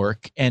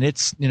framework, and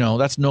it's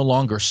that's no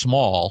longer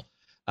small.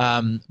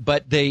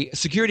 But the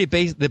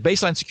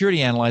Baseline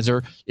Security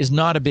Analyzer is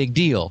not a big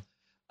deal.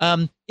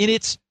 And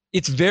it's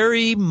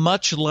very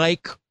much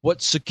like what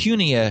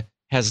Secunia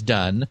has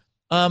done,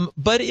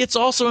 but it's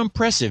also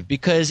impressive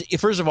because,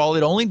 first of all,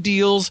 it only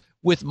deals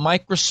with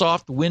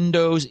Microsoft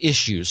Windows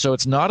issues. So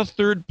it's not a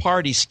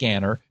third-party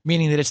scanner,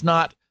 meaning that it's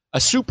not a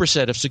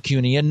superset of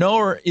Secunia,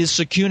 nor is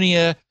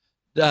Secunia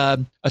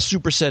a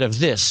superset of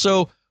this.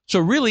 So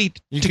really,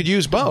 you could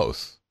use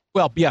both.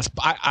 Well, yes,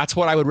 that's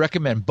what I would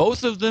recommend.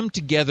 Both of them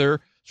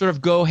together sort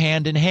of go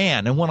hand in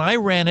hand. And when I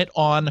ran it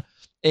on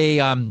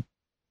a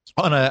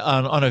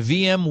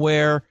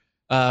VMware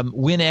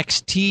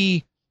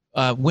WinXT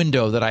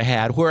window that I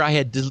had, where I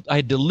had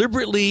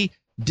deliberately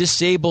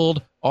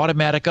disabled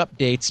automatic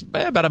updates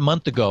about a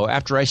month ago.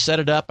 After I set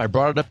it up, I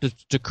brought it up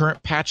to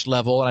current patch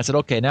level, and I said,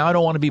 okay, now I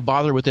don't want to be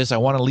bothered with this. I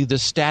want to leave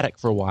this static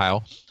for a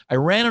while. I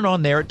ran it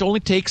on there. It only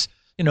takes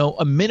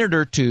a minute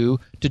or two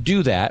to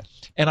do that,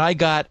 and I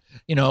got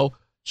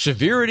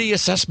severity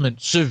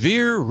assessment,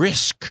 severe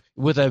risk,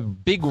 with a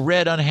big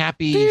red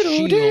unhappy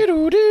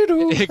shield.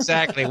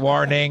 Exactly.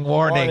 Warning.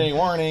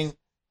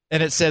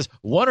 And it says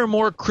one or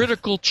more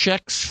critical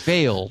checks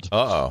failed.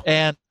 Uh-oh.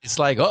 And it's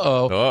like,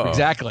 uh-oh.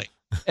 Exactly.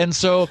 And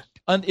so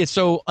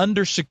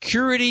under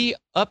security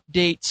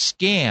update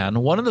scan,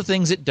 one of the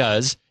things it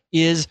does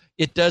is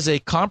it does a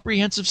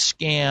comprehensive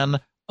scan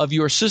of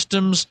your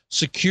system's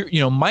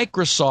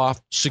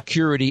Microsoft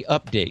security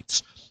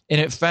updates. And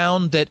it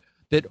found that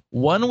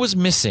one was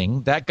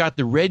missing. That got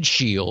the red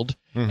shield.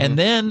 Mm-hmm. And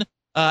then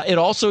it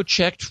also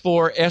checked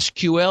for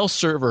SQL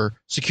Server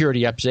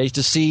security updates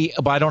to see,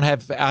 but I don't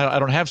have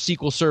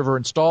SQL Server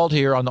installed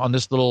here on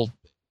this little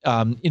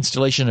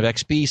installation of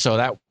XP. So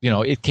that,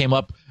 it came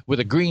up with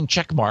a green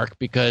check mark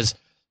because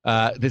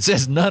it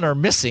says none are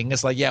missing.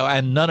 It's like, yeah,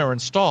 and none are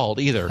installed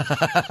either.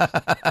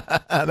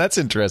 That's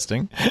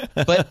interesting.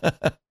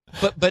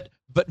 But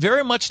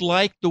very much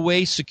like the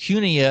way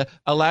Secunia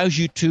allows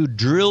you to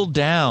drill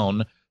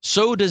down,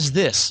 so does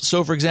this.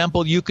 So, for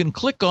example, you can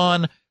click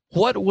on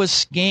what was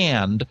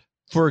scanned,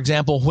 for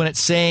example, when it's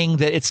saying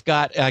that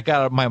I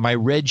got my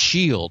red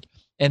shield.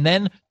 And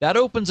then that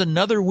opens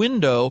another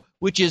window,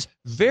 which is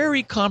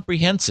very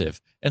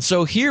comprehensive. And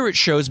so here it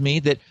shows me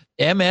that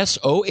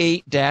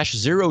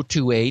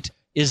MS08-028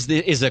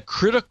 is a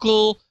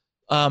critical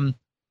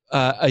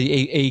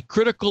a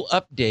critical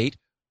update,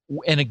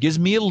 and it gives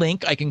me a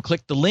link. I can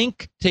click the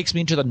link, takes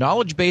me into the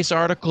knowledge base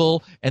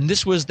article, and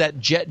this was that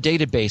JET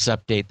database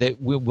update that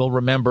we'll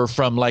remember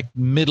from like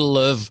middle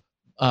of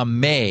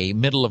May,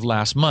 middle of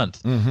last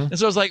month. Mm-hmm. And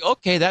so I was like,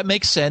 okay, that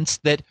makes sense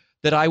that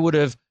I would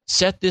have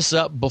set this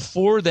up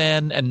before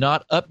then and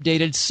not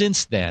updated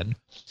since then.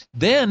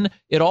 Then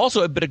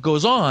it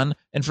goes on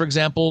and, for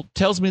example,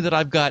 tells me that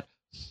I've got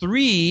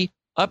 3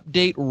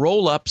 update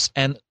roll-ups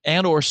and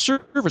or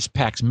service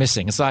packs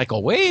missing. It's like,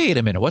 oh, wait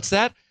a minute, what's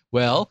that?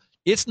 Well,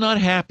 it's not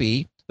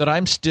happy that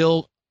I'm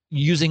still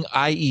using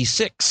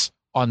IE6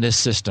 on this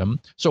system.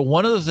 So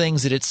one of the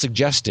things that it's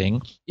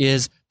suggesting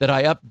is that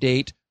I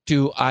update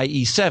to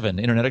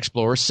IE7, Internet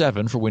Explorer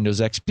 7 for Windows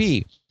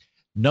XP.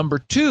 Number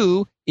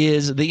 2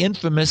 is the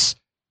infamous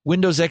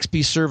Windows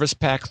XP Service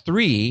Pack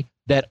 3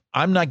 that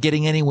I'm not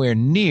getting anywhere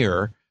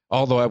near,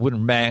 although I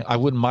wouldn't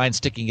mind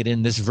sticking it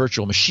in this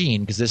virtual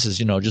machine because this is,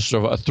 just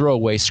sort of a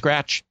throwaway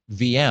scratch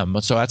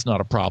VM, so that's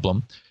not a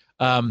problem.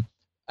 And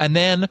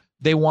then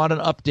they want an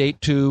update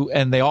to,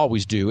 and they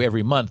always do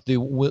every month, the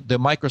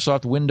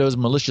Microsoft Windows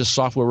malicious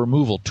software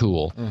removal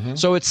tool. Mm-hmm.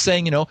 So it's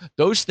saying,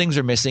 those things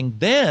are missing.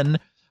 Then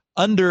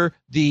under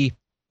the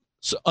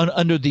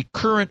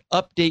current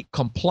update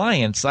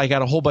compliance, I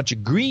got a whole bunch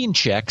of green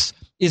checks,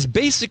 is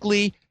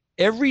basically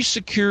every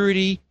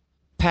security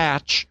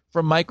patch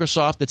from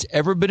Microsoft that's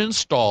ever been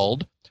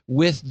installed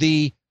with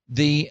the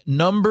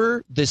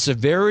number, the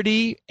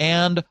severity,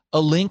 and a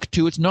link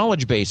to its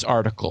knowledge base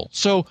article.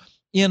 So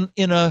in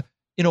a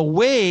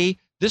way,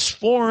 this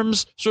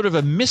forms sort of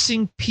a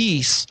missing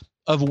piece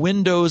of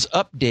Windows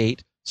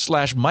Update /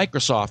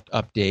 Microsoft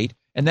Update,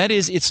 and that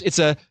is it's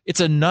a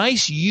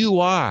nice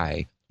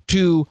UI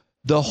to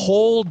the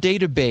whole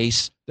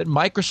database that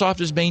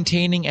Microsoft is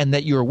maintaining and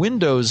that your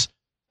Windows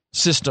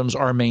systems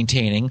are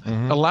maintaining,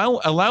 mm-hmm.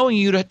 allowing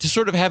you to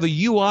sort of have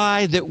a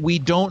UI that we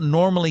don't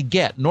normally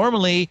get.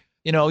 Normally,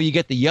 you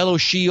get the yellow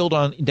shield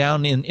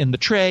down in the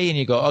tray, and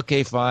you go,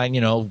 okay, fine,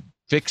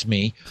 fix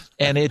me,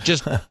 and it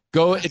just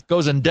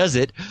goes and does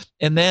it.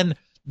 And then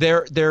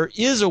there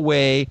is a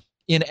way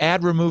in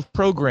add remove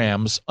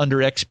programs under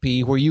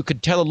XP where you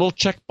could tell a little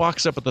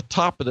checkbox up at the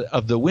top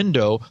of the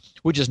window,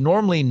 which is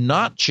normally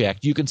not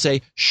checked. You can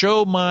say,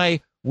 show my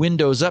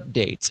Windows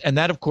updates. And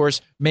that, of course,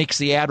 makes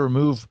the add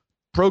remove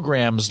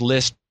programs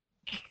list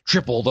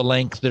triple the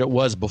length that it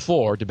was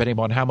before, depending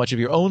on how much of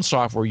your own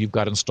software you've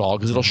got installed,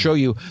 because it'll show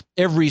you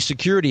every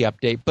security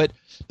update. But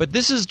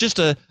this is just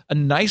a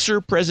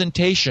nicer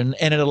presentation,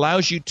 and it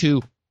allows you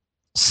to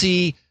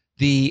see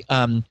the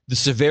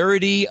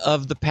severity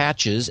of the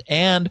patches,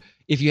 and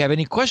if you have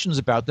any questions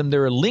about them,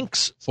 there are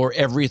links for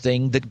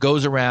everything that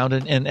goes around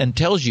and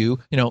tells you,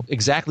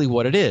 exactly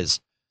what it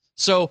is.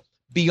 So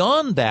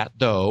beyond that,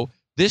 though,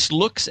 this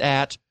looks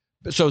at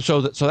so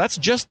that's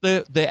just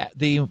the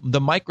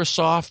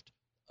Microsoft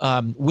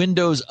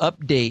Windows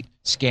Update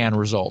scan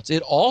results.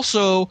 It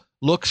also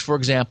looks, for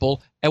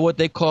example, at what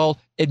they call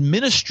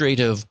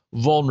administrative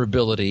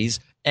vulnerabilities,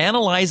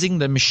 analyzing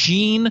the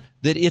machine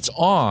that it's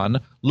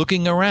on,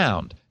 looking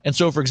around. And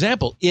so, for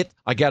example,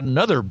 I got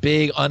another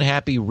big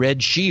unhappy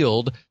red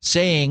shield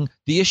saying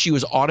the issue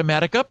is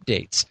automatic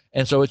updates.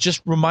 And so it's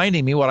just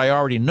reminding me what I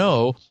already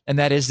know, and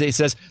that is it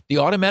says the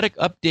automatic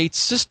updates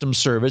system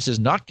service is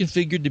not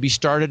configured to be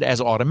started as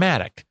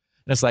automatic.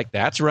 And it's like,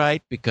 that's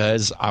right,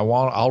 because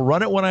I'll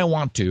run it when I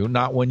want to,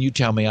 not when you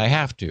tell me I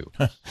have to.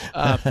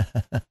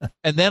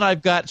 And then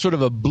I've got sort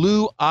of a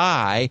blue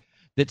eye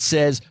that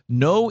says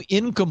no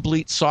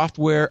incomplete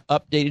software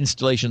update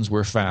installations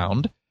were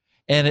found.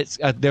 And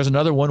there's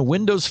another one,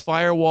 Windows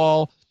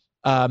Firewall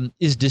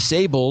is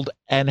disabled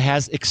and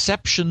has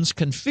exceptions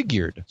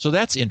configured. So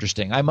that's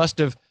interesting. I must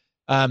have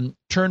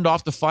turned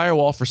off the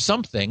firewall for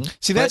something.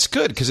 See, that's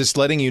good because it's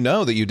letting you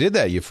know that you did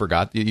that. You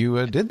forgot that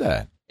you did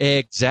that.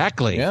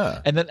 Exactly.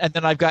 Yeah. And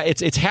then I've got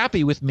it's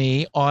happy with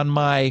me on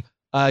my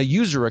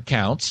user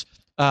accounts.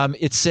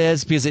 It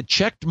says, because it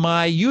checked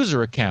my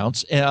user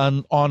accounts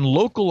and on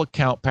local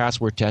account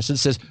password tests, it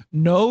says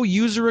no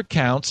user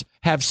accounts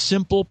have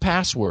simple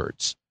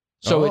passwords.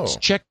 So it's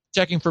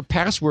checking for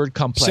password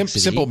complexity.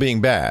 Simple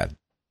being bad.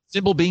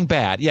 Simple being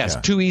bad, yes.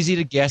 Yeah. Too easy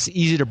to guess,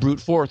 easy to brute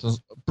force,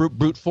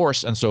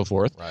 and so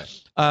forth.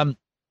 Right.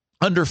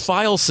 Under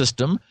file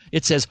system,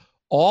 it says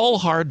all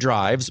hard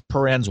drives,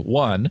 parens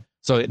 1,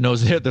 so it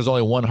knows there's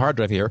only one hard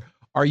drive here,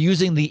 are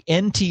using the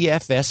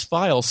NTFS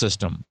file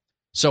system.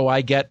 So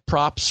I get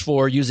props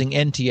for using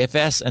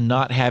NTFS and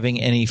not having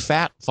any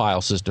FAT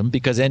file system,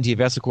 because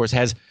NTFS, of course,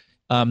 has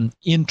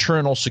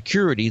internal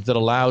security that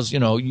allows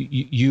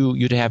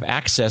you to have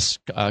access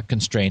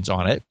constraints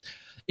on it.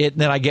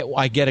 Then I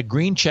get a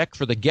green check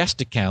for the guest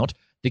account.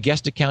 The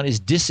guest account is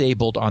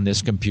disabled on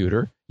this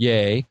computer.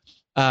 Yay.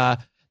 Then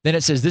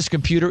it says this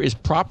computer is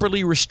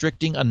properly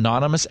restricting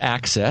anonymous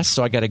access.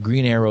 So I got a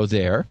green arrow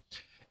there.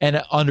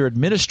 And under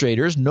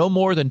administrators, no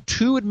more than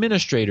 2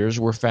 administrators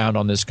were found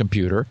on this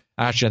computer.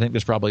 Actually, I think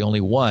there's probably only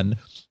 1.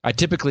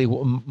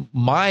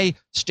 My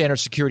standard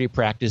security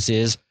practice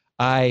is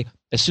as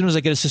soon as I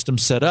get a system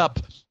set up,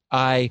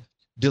 I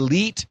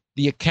delete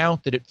the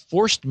account that it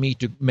forced me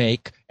to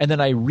make, and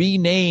then I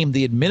rename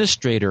the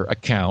administrator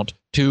account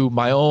to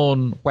my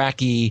own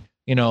wacky,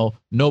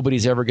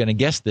 nobody's ever going to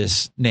guess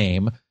this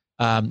name,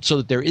 so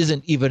that there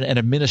isn't even an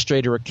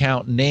administrator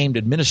account named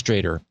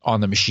administrator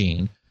on the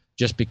machine.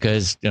 Just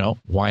because,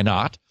 why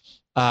not?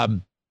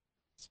 And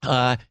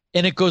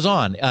it goes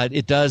on.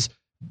 It does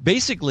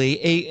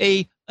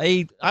basically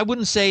I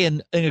wouldn't say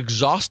an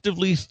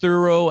exhaustively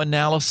thorough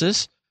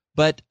analysis,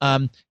 but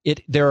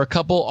there are a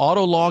couple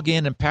auto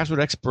login and password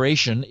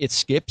expiration it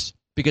skips,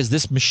 because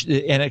this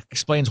and it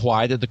explains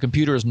why, that the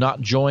computer is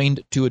not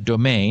joined to a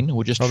domain,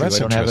 which is true. That's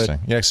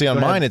interesting. See, on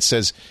mine it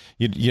says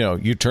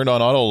you turned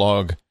on auto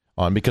log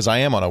on because I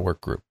am on a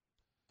work group.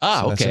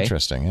 Okay. That's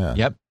interesting. Yeah.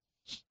 Yep.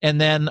 And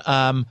then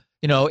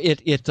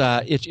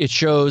it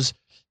shows.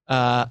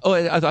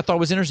 I thought it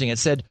was interesting. It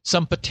said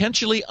some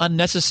potentially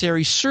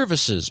unnecessary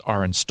services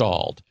are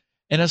installed,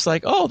 and it's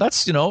like, oh,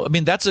 that's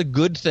that's a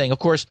good thing. Of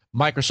course,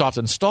 Microsoft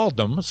installed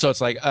them, so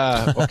it's like,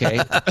 okay,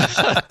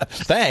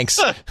 thanks.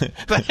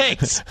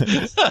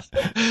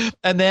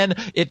 And then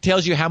it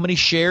tells you how many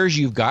shares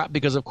you've got,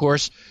 because of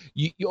course,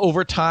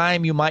 over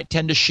time you might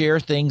tend to share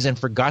things and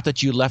forgot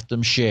that you left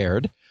them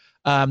shared.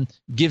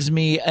 Gives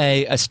me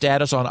a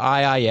status on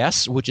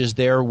IIS, which is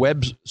their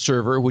web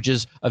server, which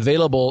is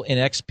available in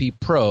XP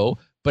Pro,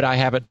 but I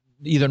have it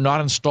either not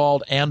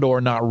installed and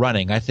or not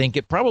running. I think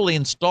it probably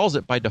installs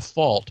it by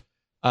default,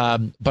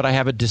 but I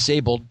have it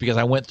disabled because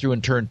I went through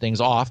and turned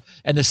things off.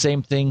 And the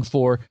same thing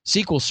for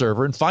SQL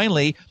Server. And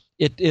finally,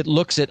 it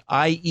looks at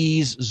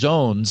IE's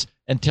zones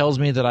and tells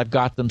me that I've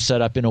got them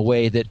set up in a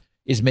way that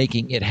is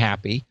making it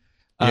happy.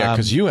 Yeah,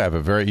 because you have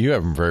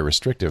them very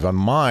restrictive. On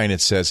mine, it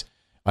says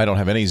I don't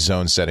have any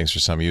zone settings for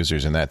some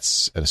users, and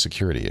that's a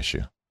security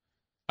issue.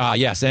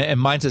 Yes, and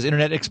mine says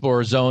Internet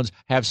Explorer zones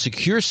have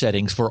secure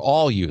settings for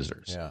all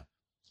users. Yeah.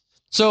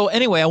 So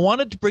anyway, I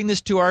wanted to bring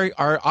this to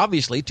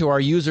our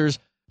users,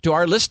 to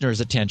our listeners'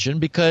 attention,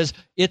 because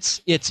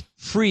it's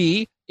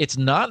free, it's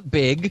not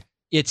big,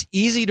 it's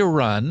easy to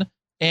run,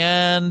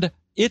 and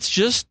it's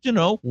just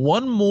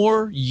one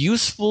more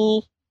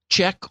useful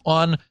check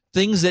on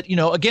things that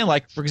again,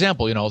 like for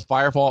example,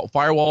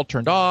 firewall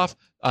turned off.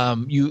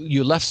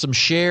 You left some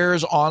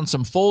shares on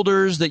some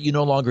folders that you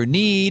no longer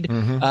need.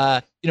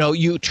 Mm-hmm.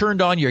 You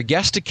turned on your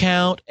guest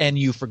account and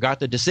you forgot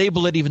to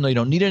disable it, even though you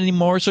don't need it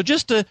anymore. So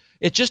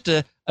it's just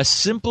a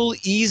simple,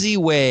 easy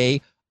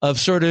way of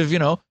sort of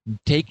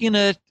taking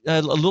a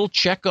little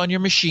check on your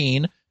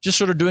machine, just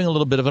sort of doing a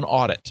little bit of an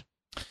audit.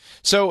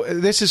 So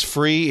this is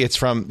free.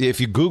 It's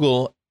if you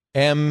Google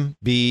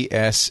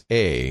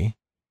MBSA,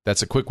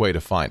 that's a quick way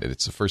to find it.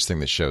 It's the first thing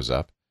that shows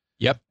up.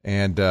 Yep.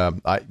 And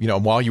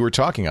while you were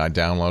talking, I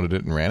downloaded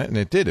it and ran it, and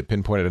it did. It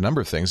pinpointed a number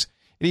of things.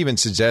 It even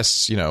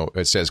suggests,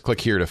 it says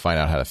click here to find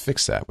out how to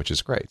fix that, which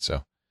is great.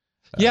 So.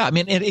 Yeah, I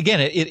mean, and again,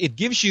 it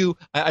gives you.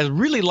 I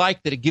really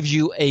like that it gives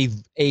you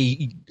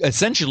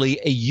essentially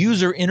a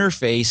user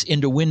interface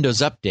into Windows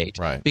Update,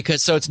 right?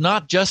 Because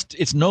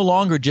it's no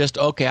longer just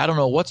okay. I don't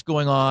know what's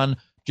going on.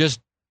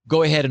 Just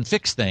go ahead and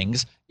fix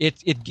things.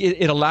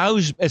 It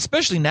allows,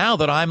 especially now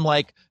that I'm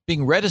like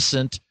being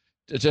reticent.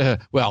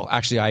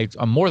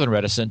 I'm more than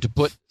reticent to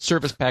put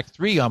Service Pack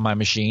 3 on my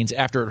machines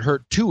after it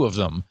hurt 2 of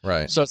them.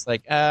 Right. So it's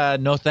like,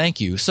 no, thank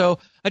you. So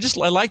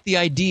I like the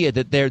idea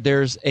that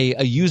there's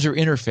a user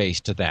interface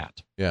to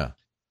that. Yeah.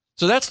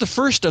 So that's the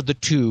first of the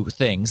 2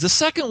 things. The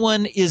second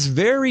one is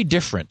very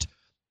different.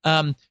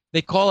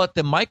 They call it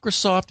the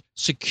Microsoft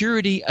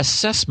Security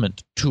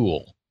Assessment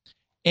Tool.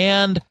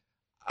 And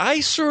I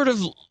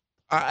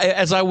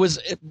as I was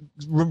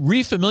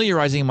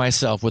refamiliarizing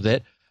myself with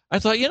it, I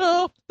thought,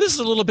 this is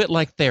a little bit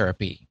like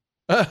therapy.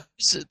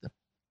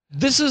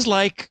 This is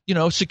like,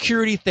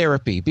 security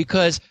therapy,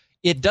 because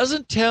it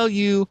doesn't tell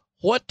you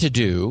what to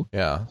do.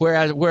 Yeah.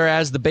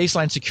 Whereas the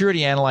baseline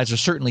security analyzer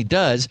certainly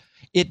does.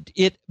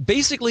 It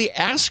basically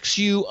asks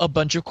you a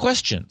bunch of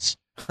questions.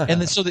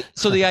 And so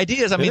the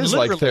idea is, it's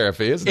like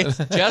therapy, isn't it?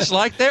 It's just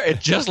like therapy.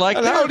 It's just like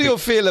therapy. How do you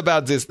feel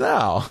about this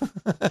now?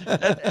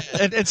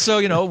 and so,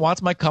 it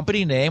wants my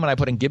company name, and I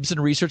put in Gibson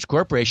Research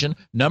Corporation,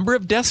 number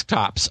of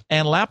desktops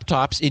and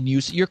laptops in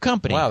use at your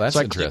company. Wow, that's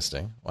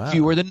interesting. Wow.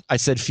 Fewer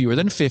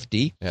than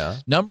 50. Yeah.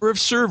 Number of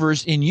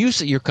servers in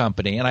use at your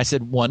company, and I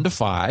said 1 to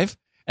 5.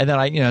 And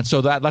then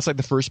so that's like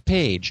the first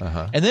page.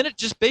 Uh-huh. And then it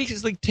just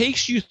basically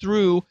takes you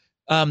through.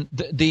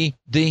 The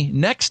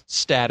next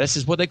status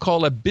is what they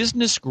call a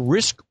business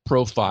risk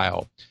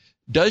profile.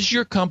 does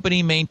your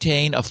company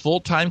maintain a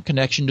full-time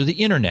connection to the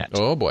internet?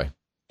 Oh, boy.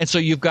 And so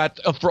you've got,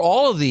 for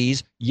all of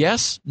these,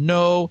 yes,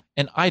 no,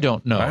 and I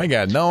don't know. I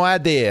got no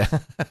idea.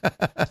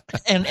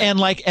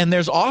 and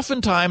there's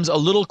oftentimes a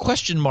little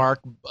question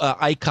mark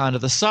icon to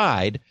the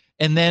side.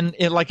 And then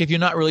if you're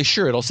not really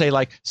sure, it'll say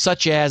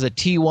such as a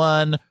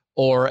T1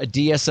 or a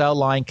DSL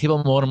line,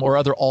 cable modem, or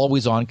other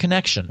always-on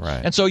connection.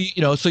 Right. And so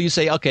you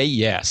say, okay,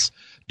 yes.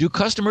 Do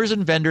customers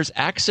and vendors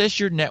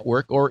access your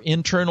network or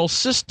internal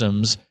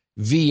systems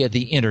via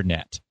the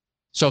internet?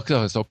 So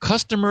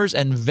customers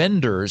and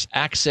vendors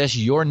access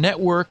your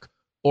network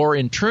or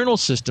internal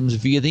systems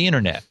via the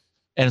internet.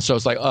 And so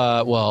it's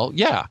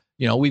yeah.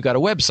 We've got a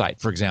website,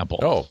 for example.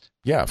 Oh,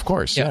 yeah, of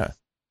course. Yeah.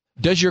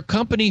 Does your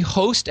company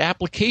host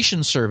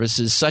application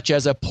services such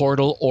as a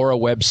portal or a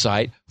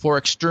website for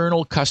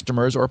external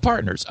customers or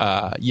partners?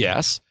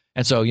 Yes.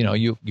 And so,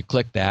 you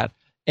click that.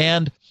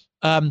 And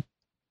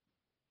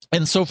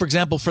so, for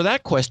example, for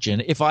that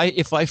question, if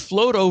I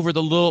float over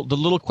the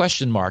little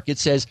question mark, it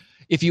says,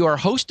 if you are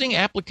hosting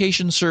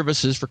application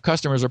services for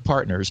customers or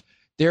partners,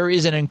 there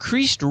is an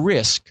increased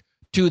risk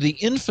to the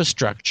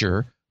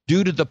infrastructure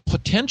due to the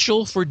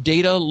potential for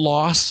data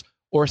loss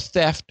or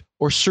theft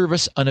or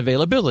service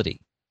unavailability.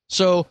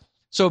 So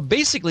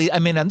basically,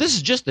 and this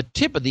is just the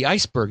tip of the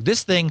iceberg.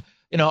 This thing,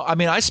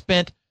 I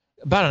spent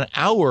about an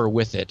hour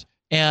with it.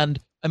 And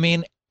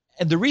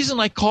the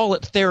reason I call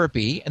it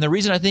therapy, and the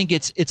reason I think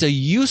it's a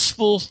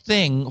useful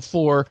thing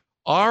for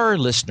our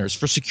listeners,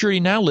 for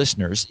Security Now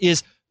listeners,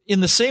 is in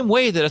the same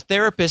way that a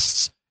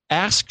therapist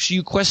asks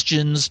you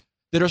questions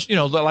that are,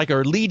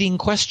 are leading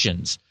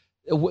questions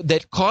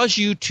that cause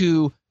you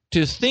to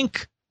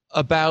think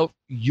about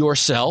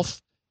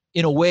yourself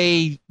in a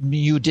way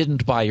you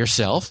didn't by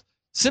yourself.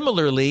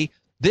 Similarly,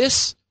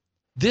 this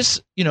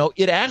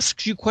it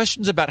asks you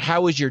questions about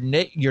how is your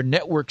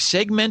network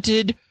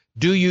segmented?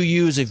 Do you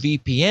use a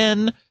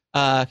VPN?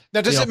 Now,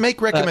 does it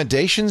make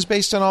recommendations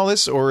based on all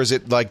this, or is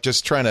it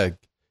just trying to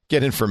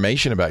get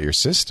information about your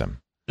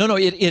system? No.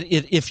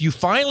 If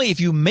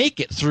you make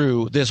it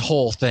through this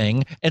whole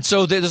thing, and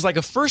so there's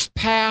a first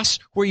pass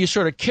where you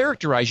sort of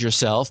characterize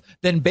yourself,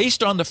 then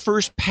based on the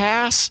first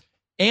pass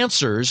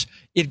answers,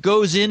 it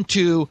goes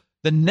into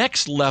the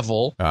next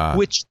level,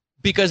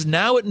 because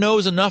now it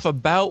knows enough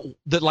about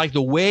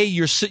the way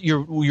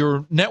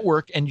your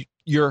network and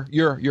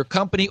your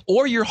company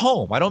or your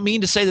home. I don't mean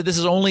to say that this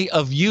is only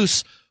of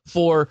use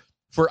for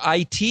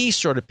IT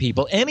sort of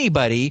people.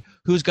 Anybody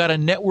who's got a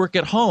network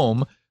at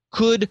home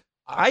could,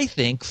 I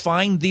think,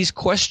 find these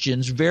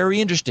questions very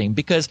interesting,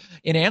 because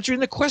in answering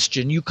the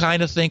question, you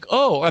kind of think,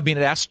 it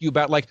asks you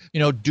about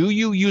do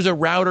you use a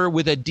router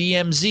with a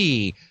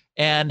DMZ?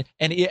 And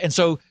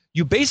so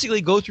you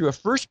basically go through a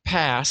first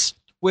pass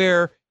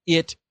where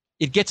it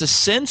gets a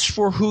sense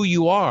for who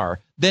you are.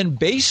 Then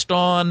based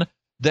on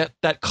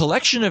that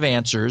collection of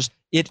answers,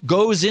 it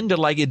goes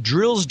into it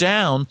drills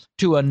down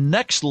to a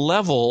next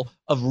level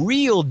of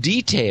real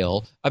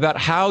detail about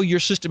how your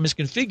system is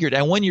configured.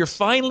 And when you're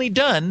finally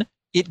done,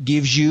 it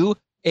gives you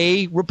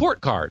a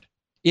report card.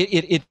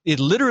 It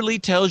literally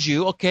tells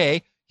you,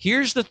 okay,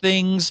 here's the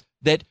things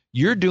that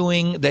you're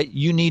doing that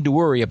you need to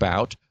worry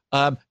about.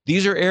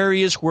 These are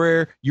areas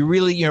where you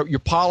really, your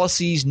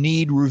policies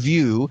need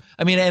review.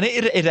 And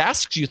it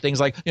asks you things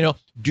like,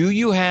 do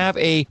you have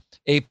an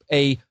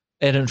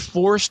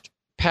enforced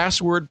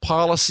password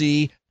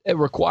policy that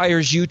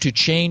requires you to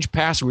change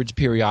passwords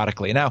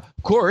periodically? Now,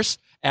 of course,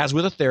 as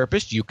with a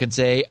therapist, you can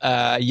say,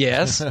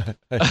 yes.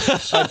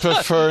 I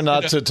prefer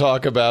not to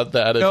talk about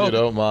that if you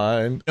don't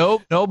mind.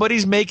 Nope,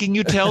 nobody's making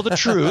you tell the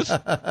truth.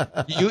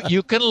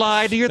 You can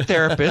lie to your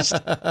therapist.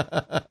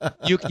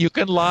 You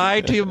can lie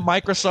to your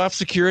Microsoft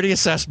Security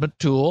Assessment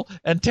tool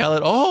and tell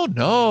it, oh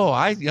no,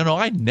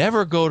 I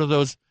never go to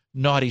those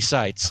naughty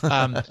sites.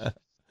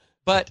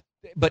 But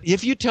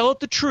if you tell it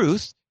the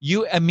truth,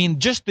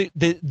 just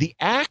the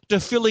act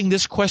of filling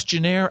this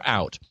questionnaire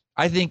out,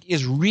 I think,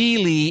 is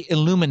really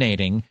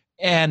illuminating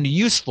and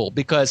useful,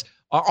 because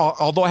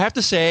although I have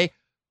to say,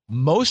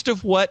 most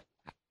of what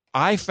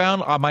I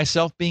found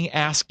myself being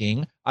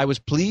asking, I was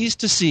pleased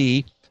to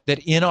see that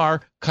in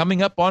our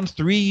coming up on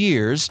 3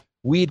 years,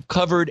 we'd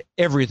covered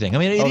everything.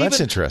 That's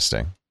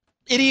interesting.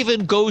 It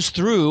even goes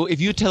through, if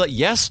you tell it,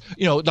 yes,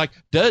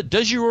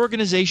 does your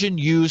organization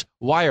use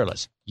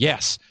wireless?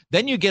 Yes.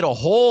 Then you get a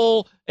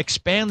whole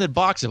expanded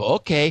box of,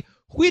 okay,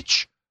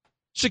 which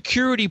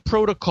security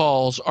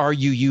protocols are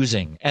you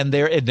using? And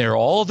they're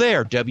all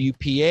there.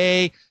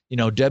 WPA,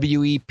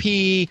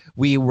 WEP.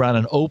 We run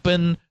an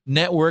open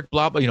network.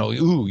 Blah blah.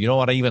 You don't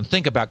want to even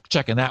think about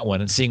checking that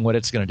one and seeing what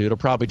it's going to do. It'll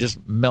probably just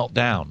melt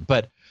down.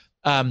 But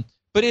I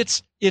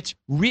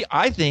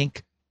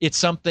think it's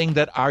something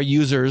that our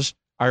users,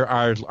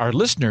 our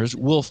listeners,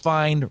 will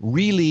find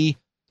really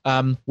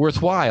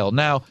worthwhile.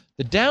 Now,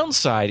 the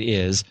downside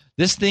is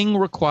this thing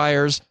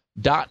requires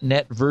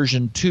 .NET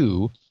version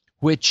 2.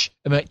 Which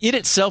it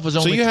itself is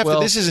only. So you have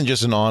 12. This isn't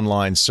just an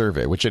online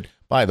survey, which it,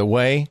 by the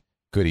way,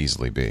 could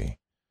easily be.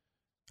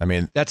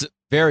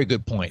 Very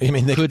good point. I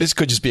mean, this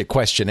could just be a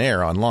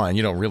questionnaire online.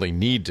 You don't really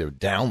need to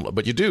download,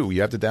 but you do.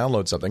 You have to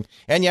download something,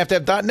 and you have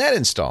to have .NET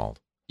installed.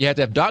 You have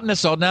to have .NET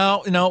installed.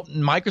 Now,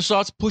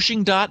 Microsoft's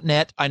pushing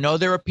 .NET. I know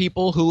there are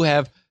people who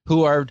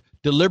are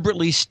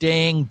deliberately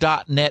staying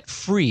 .NET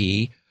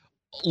free.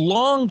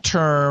 Long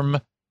term,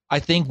 I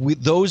think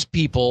those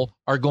people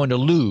are going to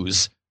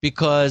lose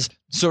because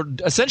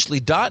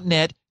essentially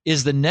 .NET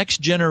is the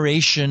next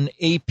generation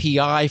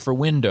API for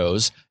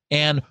Windows,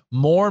 and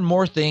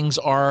more things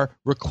are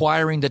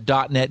requiring that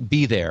 .NET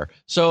be there.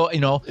 So,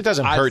 it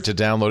doesn't hurt to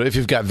download it. If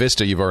you've got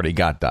Vista, you've already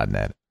got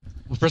 .NET.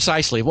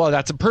 Precisely. Well,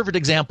 that's a perfect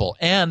example.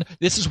 And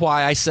this is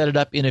why I set it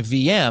up in a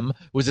VM,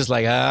 was just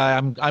like,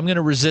 I'm going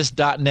to resist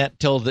 .NET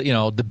till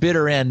the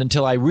bitter end,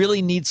 until I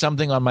really need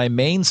something on my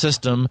main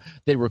system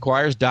that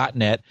requires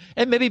 .NET.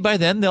 And maybe by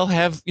then they'll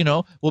have,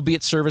 we'll be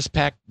at Service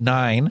Pack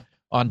 9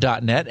 on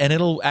 .NET, and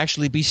it'll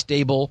actually be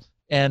stable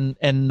and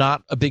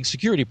not a big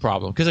security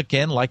problem. Because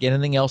again, like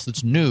anything else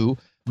that's new,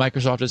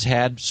 Microsoft has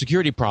had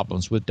security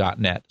problems with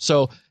 .NET.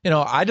 So,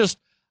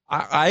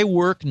 I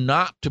work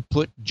not to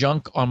put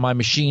junk on my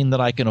machine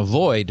that I can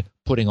avoid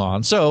putting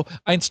on. So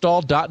I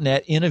installed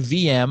 .NET in a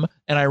VM,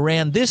 and I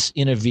ran this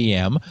in a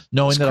VM,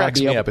 knowing that I'd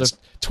be able to... It's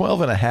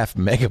 12.5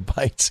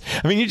 megabytes.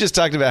 I mean, you just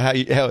talked about how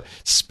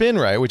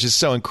SpinRite, which is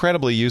so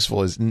incredibly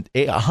useful, is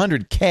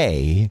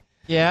 100K.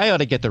 Yeah, I ought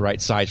to get the right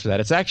size for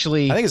that. It's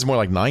actually... I think it's more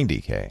like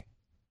 90K.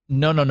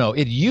 No.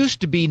 It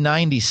used to be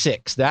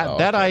 96.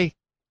 It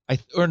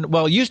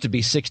used to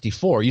be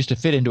 64. It used to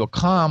fit into a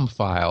COM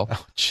file.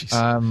 Oh,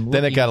 jeez.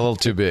 Then it got a little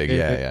too big.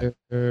 Yeah.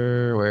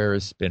 Where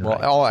is SpinRite?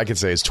 Well, all I can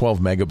say is 12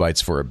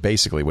 megabytes for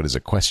basically what is a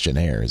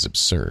questionnaire is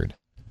absurd.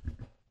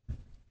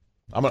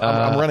 I'm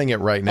running it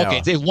right now. Okay,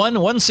 it's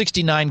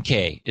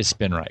 169K is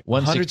SpinRite.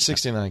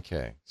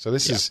 169K. So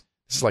this is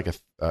like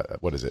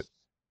what is it?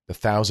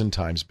 1,000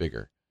 times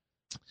bigger.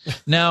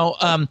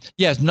 Now,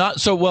 yes, not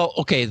so well.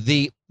 Okay,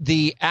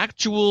 the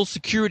actual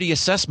security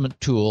assessment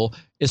tool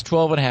is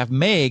 12.5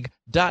 meg.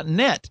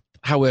 .NET,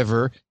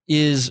 however,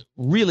 is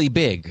really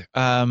big.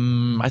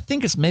 I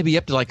think it's maybe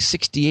up to like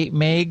 68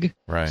 meg,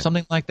 right?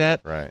 Something like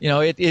that. Right.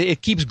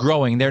 It keeps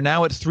growing. They're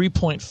now at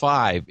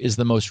 3.5 is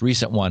the most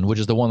recent one, which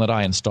is the one that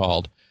I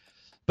installed.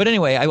 But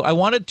anyway, I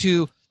wanted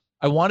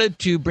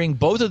to bring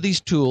both of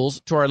these tools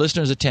to our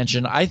listeners'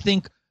 attention. I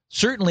think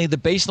certainly the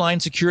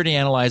Baseline Security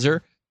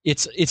Analyzer.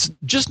 It's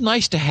just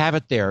nice to have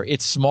it there.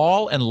 It's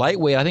small and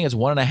lightweight. I think it's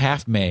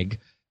 1.5 meg.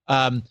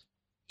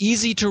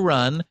 Easy to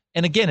run.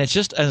 And again, it's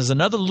just as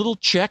another little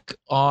check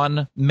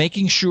on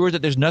making sure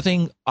that there's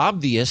nothing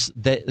obvious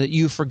that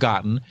you've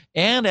forgotten,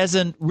 and as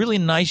a really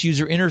nice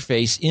user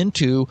interface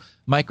into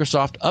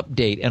Microsoft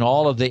Update and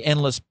all of the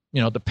endless,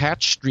 the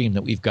patch stream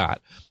that we've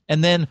got.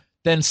 And then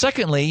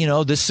secondly,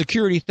 this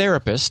security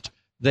therapist,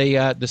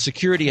 the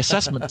security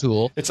assessment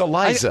tool. It's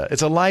ELIZA.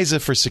 It's ELIZA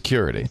for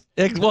security.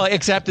 Well,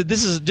 except that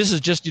this is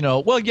just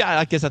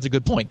I guess that's a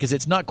good point, because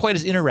it's not quite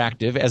as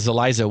interactive as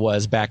ELIZA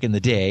was back in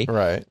the day.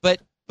 Right. But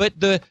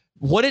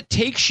what it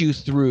takes you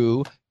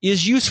through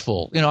is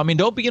useful.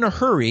 Don't be in a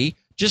hurry.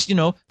 Just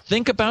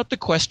think about the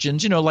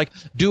questions. Like,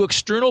 do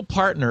external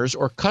partners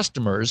or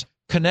customers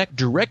connect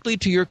directly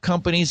to your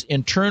company's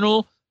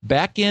internal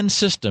back-end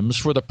systems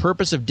for the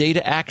purpose of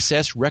data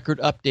access, record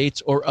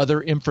updates, or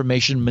other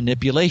information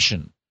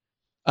manipulation?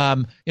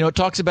 It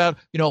talks about,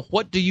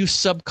 what do you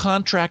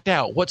subcontract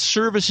out? What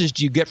services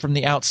do you get from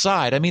the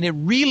outside? I mean, it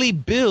really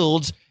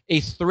builds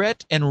a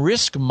threat and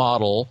risk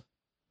model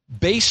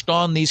based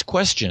on these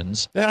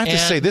questions. I have to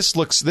say, this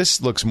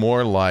looks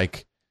more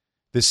like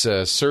this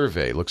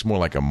survey looks more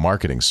like a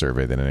marketing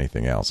survey than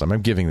anything else. I'm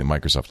giving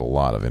Microsoft a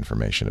lot of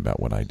information about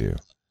what I do.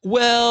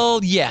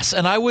 Well, yes,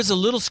 and I was a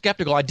little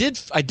skeptical. I did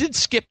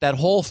skip that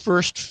whole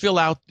first fill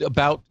out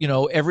about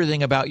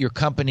everything about your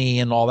company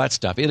and all that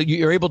stuff.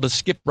 You're able to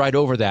skip right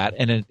over that,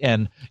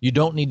 and you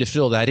don't need to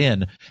fill that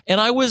in.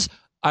 And I was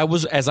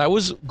as I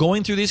was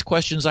going through these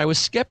questions, I was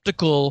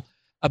skeptical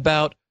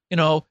about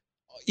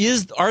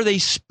are they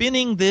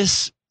spinning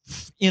this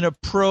in a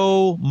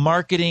pro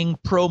marketing,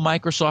 pro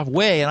Microsoft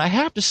way? And I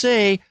have to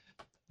say,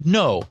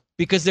 no,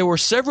 because there were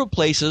several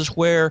places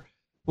where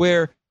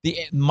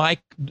the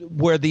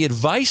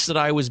advice that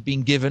I was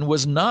being given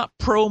was not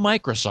pro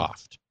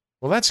Microsoft.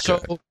 Well, that's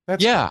good.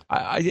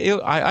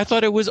 I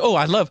thought it was.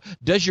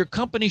 Does your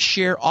company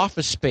share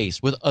office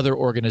space with other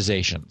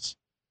organizations?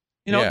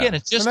 Again,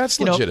 it's just... And that's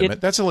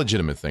legitimate. That's a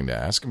legitimate thing to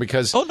ask,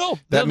 because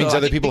that means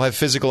other people have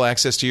physical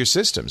access to your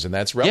systems, and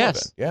that's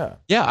relevant. Yes.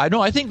 Yeah, I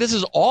know. I think this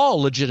is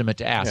all legitimate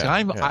to ask. Yeah,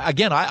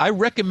 and I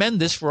recommend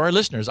this for our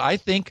listeners. I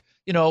think,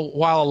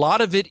 while a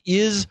lot of it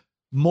is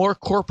more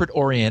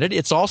corporate-oriented,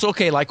 it's also,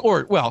 okay,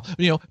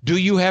 do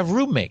you have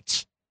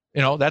roommates?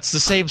 That's the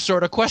same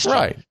sort of question.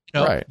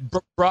 Right.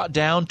 Brought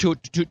down to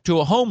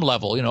a home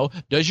level.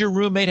 Does your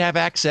roommate have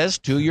access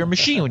to your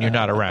machine when you're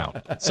not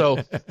around?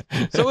 So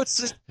it's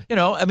just,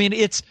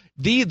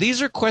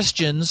 these are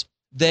questions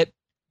that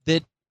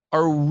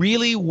are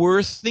really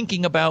worth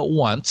thinking about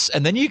once,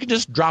 and then you can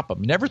just drop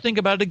them. Never think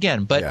about it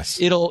again. But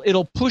yes.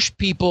 it'll push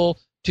people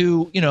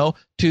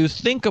to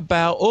think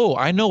about,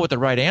 I know what the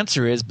right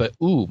answer is, but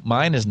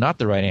mine is not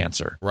the right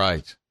answer.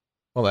 Right.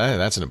 Well,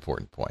 that's an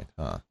important point,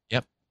 huh?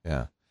 Yep.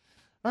 Yeah.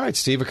 All right,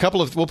 Steve.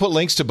 We'll put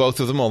links to both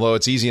of them, although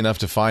it's easy enough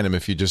to find them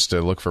if you just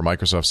look for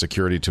Microsoft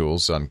Security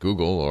Tools on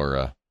Google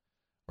or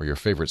your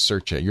favorite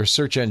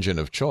search engine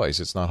of choice.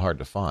 It's not hard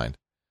to find.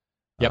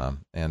 Yep.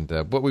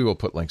 But we will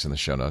put links in the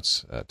show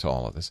notes to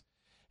all of this.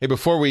 Hey,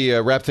 before we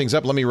wrap things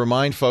up, let me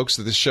remind folks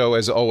that this show,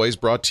 as always,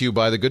 brought to you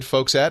by the good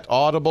folks at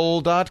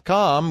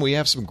Audible.com. We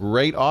have some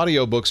great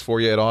audiobooks for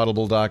you at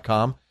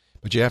Audible.com,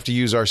 but you have to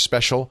use our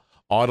special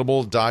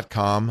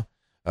Audible.com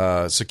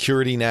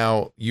Security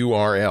Now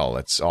URL.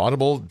 It's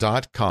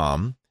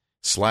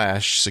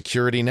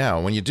Audible.com/Security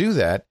Now. When you do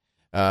that,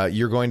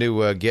 you're going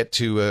to get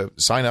to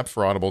sign up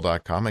for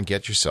Audible.com and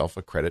get yourself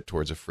a credit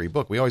towards a free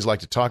book. We always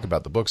like to talk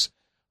about the books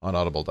on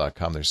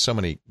Audible.com. There's so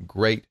many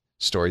great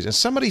stories. And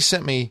somebody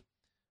sent me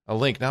a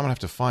link. Now I'm going to have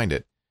to find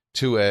it.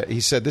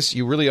 He said,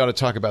 you really ought to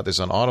talk about this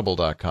on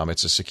Audible.com.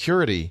 It's a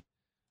security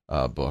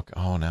book.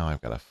 Oh, now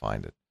I've got to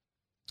find it.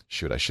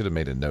 Shoot, I should have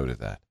made a note of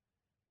that.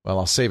 Well,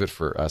 I'll save it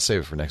for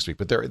next week.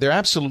 But there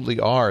absolutely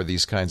are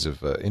these kinds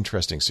of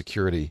interesting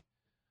security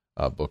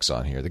books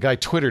on here. The guy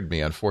Twittered me,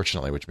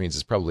 unfortunately, which means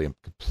it's probably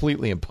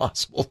completely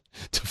impossible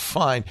to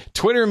find.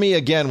 Twitter me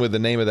again with the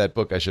name of that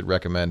book I should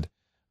recommend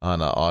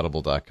on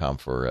Audible.com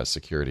for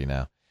Security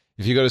Now.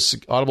 If you go to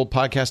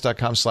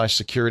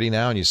audiblepodcast.com/security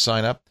now and you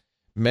sign up,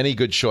 many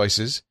good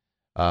choices.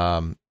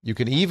 You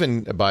can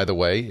even, by the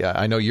way,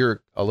 I know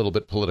you're a little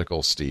bit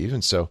political, Steve,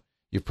 and so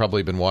you've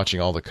probably been watching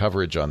all the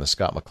coverage on the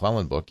Scott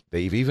McClellan book.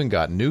 They've even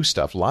got new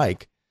stuff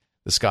like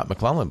the Scott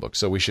McClellan book.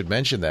 So we should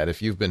mention that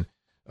if you've been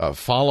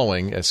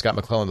following Scott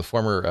McClellan, the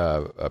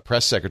former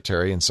press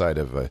secretary inside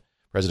of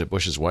President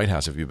Bush's White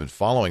House, if you've been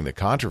following the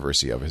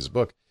controversy of his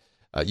book,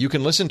 you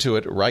can listen to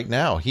it right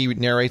now. He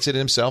narrates it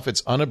himself.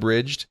 It's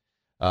unabridged.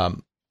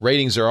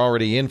 Ratings are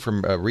already in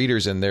from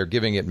readers, and they're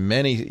giving it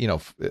many,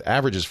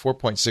 averages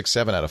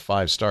 4.67 out of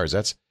 5 stars.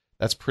 That's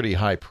pretty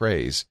high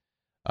praise.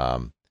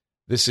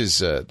 This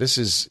is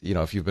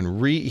if you've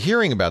been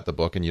hearing about the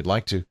book and you'd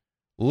like to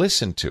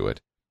listen to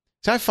it.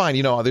 So I find,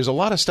 there's a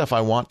lot of stuff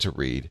I want to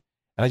read,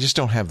 and I just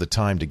don't have the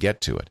time to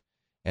get to it.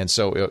 And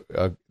so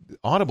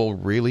Audible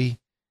really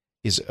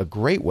is a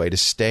great way to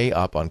stay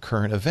up on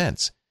current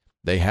events.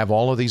 They have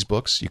all of these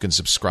books. You can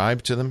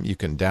subscribe to them. You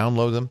can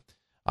download them.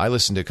 I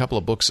listen to a couple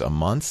of books a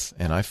month,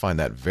 and I find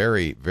that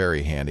very,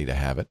 very handy to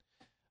have it.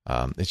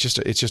 It's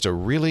just a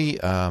really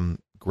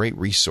great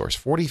resource.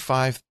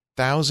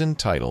 45,000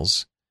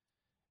 titles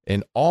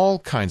in all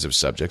kinds of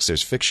subjects.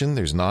 There's fiction,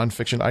 there's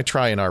nonfiction. I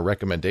try in our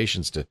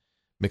recommendations to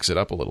mix it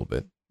up a little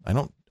bit. I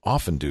don't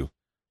often do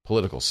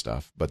political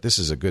stuff, but this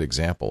is a good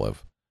example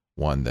of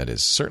one that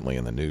is certainly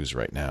in the news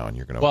right now. And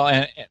you're going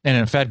to and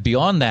in fact,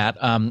 beyond that,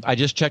 I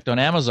just checked on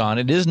Amazon.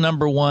 It is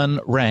number 1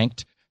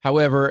 ranked.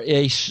 However,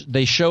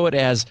 they show it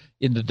as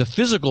in the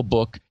physical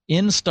book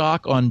in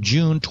stock on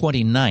June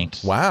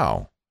 29th.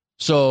 Wow.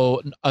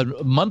 So a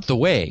month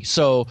away.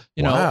 So,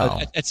 wow.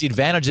 That's the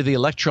advantage of the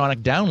electronic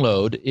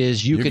download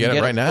is you can get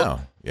it right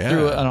now. Yeah.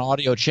 Through an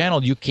audio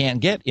channel you can't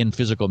get in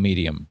physical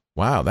medium.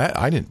 Wow,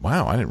 I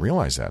didn't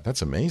realize that.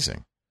 That's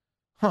amazing.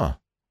 Huh.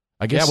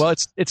 I guess. Yeah, well,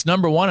 it's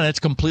number 1 and it's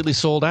completely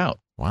sold out.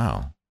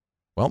 Wow.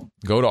 Well,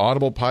 go to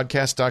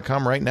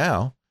audiblepodcast.com right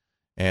now.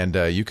 And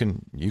you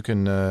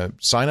can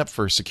sign up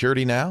for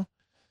Security Now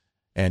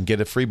and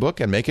get a free book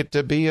and make it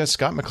to be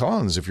Scott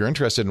McClellan's if you're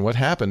interested in what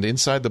happened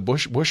inside the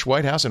Bush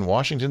White House and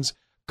Washington's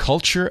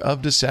culture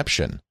of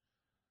deception.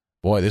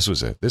 Boy, this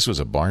was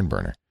a barn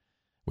burner.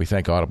 We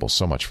thank Audible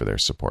so much for their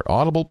support.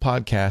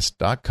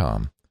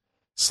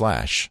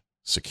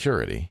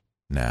 audiblepodcast.com/security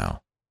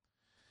now.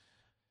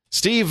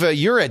 Steve,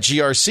 you're at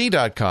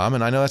grc.com,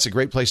 and I know that's a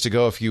great place to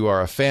go if you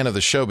are a fan of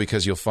the show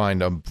because you'll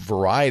find a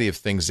variety of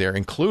things there,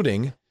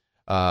 including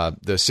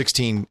the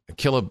 16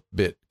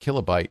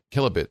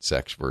 kilobit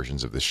sex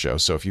versions of this show.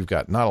 So if you've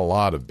got not a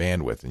lot of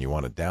bandwidth and you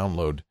want to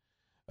download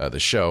the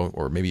show,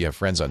 or maybe you have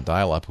friends on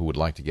dial-up who would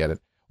like to get it,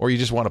 or you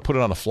just want to put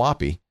it on a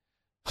floppy.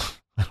 I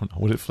don't know.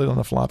 Would it fit on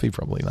a floppy?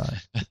 Probably not.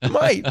 It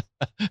might.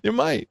 It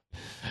might.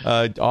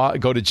 Go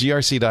to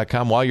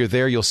grc.com. While you're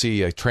there, you'll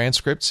see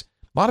transcripts.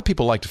 A lot of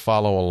people like to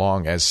follow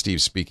along as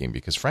Steve's speaking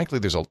because, frankly,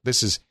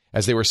 this is,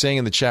 as they were saying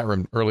in the chat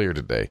room earlier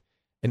today,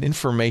 an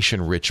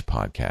information-rich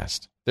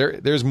podcast.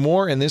 There's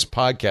more in this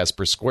podcast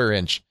per square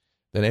inch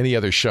than any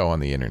other show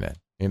on the internet,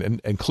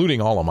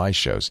 including all of my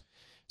shows.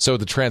 So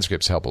the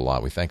transcripts help a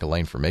lot. We thank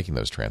Elaine for making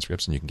those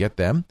transcripts, and you can get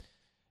them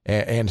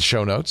and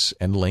show notes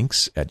and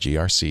links at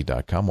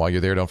grc.com. While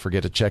you're there, don't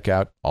forget to check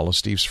out all of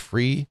Steve's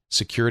free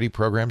security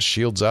programs,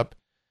 Shields Up,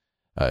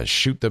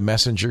 Shoot the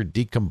Messenger,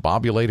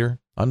 Decombobulator,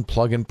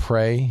 Unplug and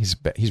Pray.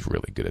 He's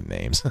really good at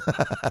names.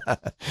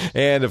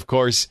 And, of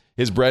course,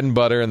 his bread and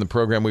butter and the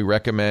program we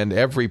recommend.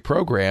 Every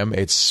program,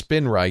 it's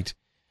SpinRite,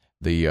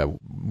 the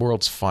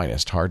world's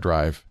finest hard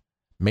drive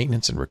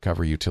maintenance and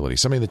recovery utility.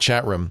 Somebody in the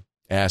chat room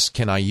asked,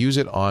 can I use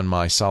it on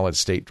my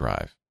solid-state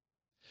drive?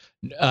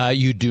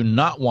 You do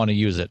not want to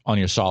use it on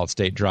your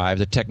solid-state drive.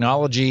 The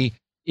technology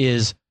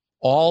is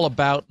all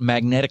about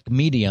magnetic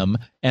medium,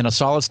 and a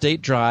solid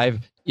state drive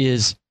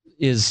is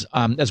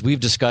as we've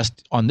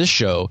discussed on this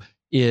show,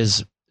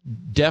 is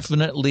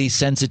definitely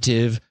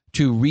sensitive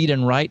to read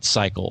and write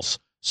cycles.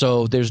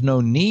 So there's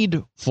no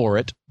need for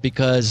it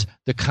because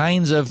the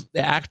kinds of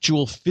the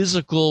actual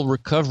physical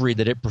recovery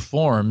that it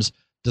performs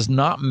does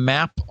not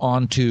map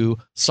onto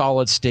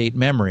solid state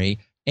memory.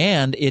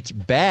 And it's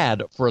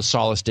bad for a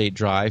solid state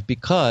drive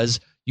because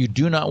you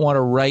do not want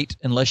to write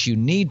unless you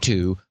need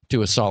to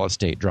a solid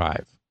state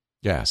drive.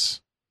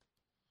 Yes.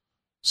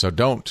 So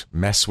don't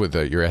mess with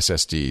your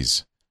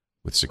SSDs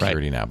with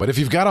Security Now. But if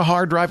you've got a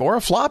hard drive or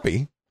a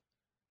floppy,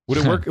 would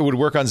it work? It would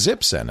work on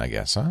zips then, I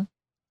guess, huh?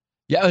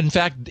 Yeah, in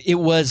fact, it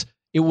was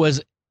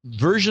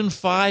version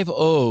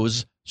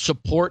 5.0's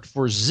support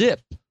for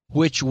zip,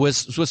 which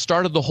was what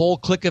started the whole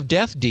click of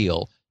death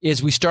deal.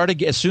 Is we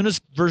started as soon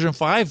as version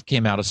 5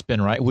 came out of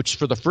SpinRite, which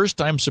for the first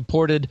time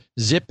supported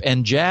zip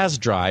and Jazz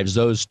drives,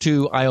 those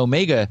two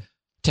iOmega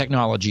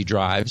technology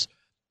drives.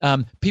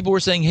 People were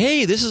saying,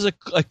 hey, this is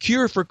a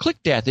cure for click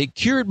death. It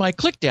cured my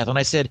click death. And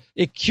I said,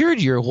 it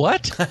cured your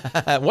what?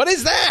 What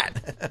is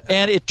that?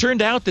 And it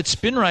turned out that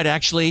SpinRite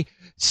actually,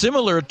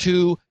 similar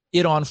to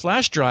it on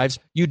flash drives,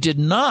 you did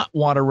not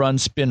want to run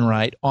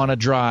SpinRite on a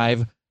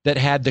drive that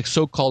had the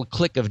so-called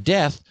click of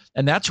death.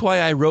 And that's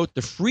why I wrote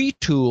the free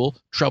tool,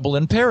 Trouble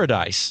in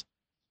Paradise,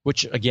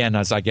 which, again,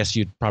 as I guess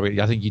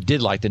I think you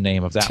did like the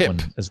name of that TIP.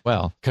 one as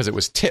well. Because it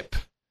was TIP.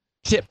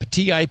 TIP,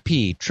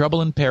 T-I-P,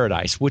 Trouble in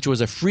Paradise, which was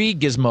a free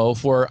gizmo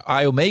for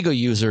iOmega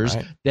users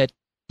that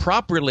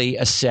properly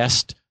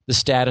assessed the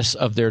status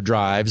of their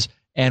drives.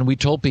 And we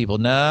told people,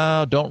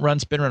 no, don't run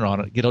SpinRite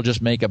on it. It'll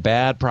just make a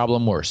bad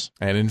problem worse.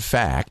 And in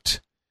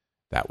fact,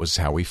 that was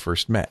how we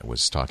first met,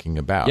 was talking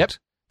about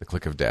the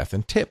click of death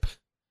and TIP.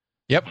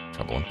 Yep.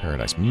 Trouble in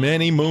Paradise.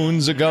 Many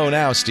moons ago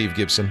now, Steve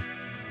Gibson.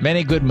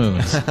 Many good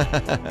moons.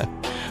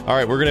 All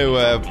right, we're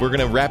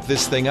gonna wrap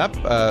this thing up.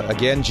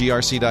 Again,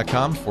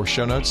 grc.com for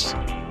show notes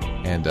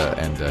and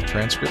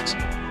transcripts.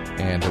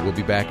 And we'll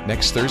be back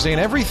next Thursday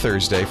and every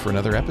Thursday for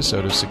another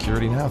episode of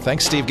Security Now.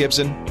 Thanks, Steve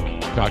Gibson.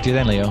 Talk to you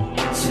then, Leo.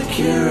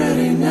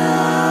 Security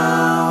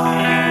Now.